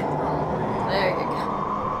should probably... There you go.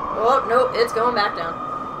 Oh, nope, it's going back down.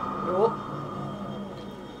 Nope.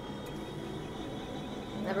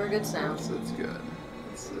 Never a good sound. It's good.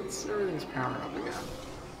 It's everything's powering up again.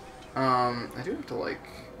 I do have to, like...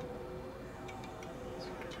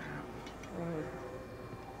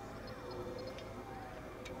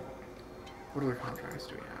 What other contracts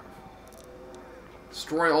do we have?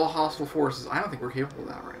 Destroy all hostile forces. I don't think we're capable of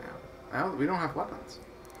that right now. We don't have weapons.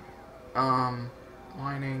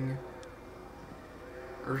 Mining.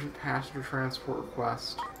 Urgent passenger transport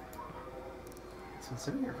request. It's been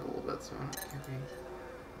sitting here for a little bit, so it can't be...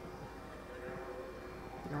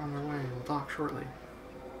 They're on their way. We'll dock shortly.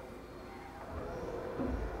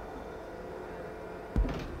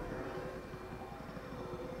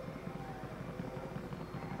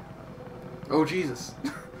 Oh, Jesus.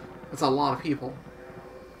 That's a lot of people.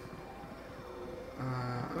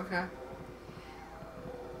 Okay.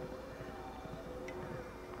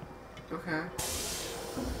 Okay.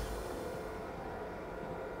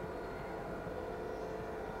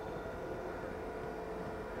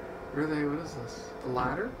 Where are they? What is this? A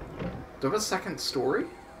ladder? Do I have a second story?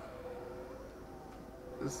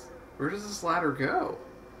 Where does this ladder go?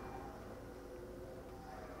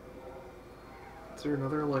 Is there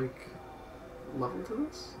another, like, level to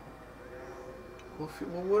this? Well,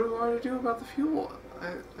 what do I do about the fuel?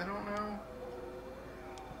 I don't know.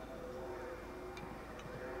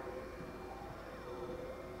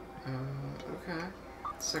 Okay.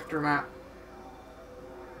 Sector map.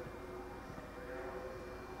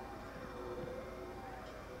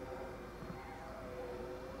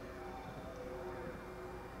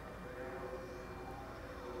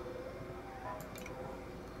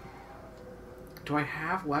 Do I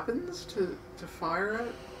have weapons to fire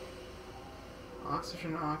at?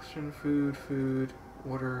 Oxygen, food,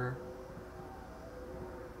 water,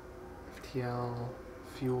 FTL,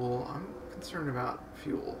 fuel. I'm concerned about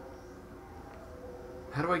fuel.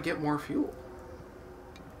 How do I get more fuel?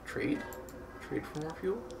 Trade? Trade for more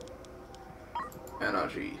fuel?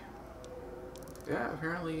 Energy. Yeah,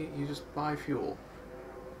 apparently you just buy fuel.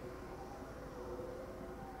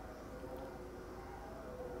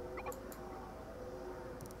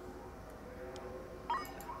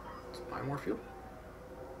 Just buy more fuel.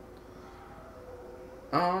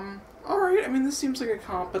 Alright, I mean, this seems like a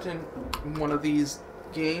competent one of these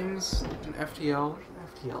games. An FTL.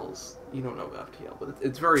 FTLs, you don't know about FTL, but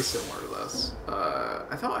it's very similar to this.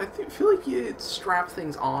 I feel like you strap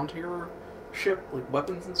things onto your ship, like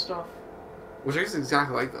weapons and stuff, which is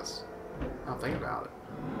exactly like this. Now think about it.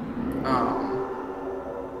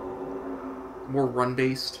 More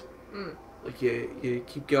run-based. Like you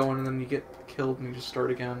keep going and then you get killed and you just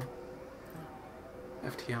start again.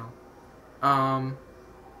 FTL.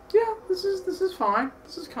 Yeah, this is fine.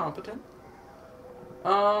 This is competent.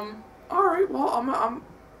 Alright, well, I'm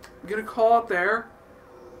gonna call it there.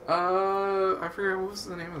 I forget, what was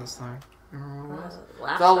the name of this thing? Remember what it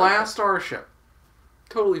was? The Last Starship.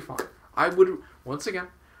 Totally fine. I would, once again,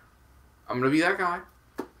 I'm gonna be that guy.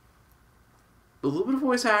 A little bit of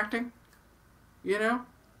voice acting. You know?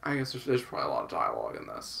 I guess there's probably a lot of dialogue in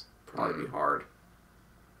this. Probably be hard.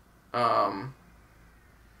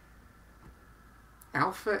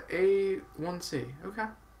 Alpha A1C. Okay.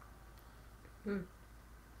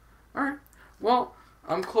 Alright. Well,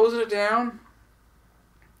 I'm closing it down.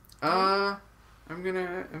 I'm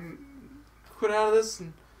gonna quit out of this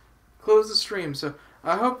and close the stream. So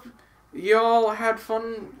I hope y'all had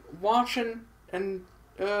fun watching, and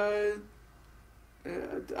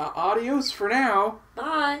adios for now.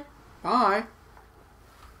 Bye. Bye.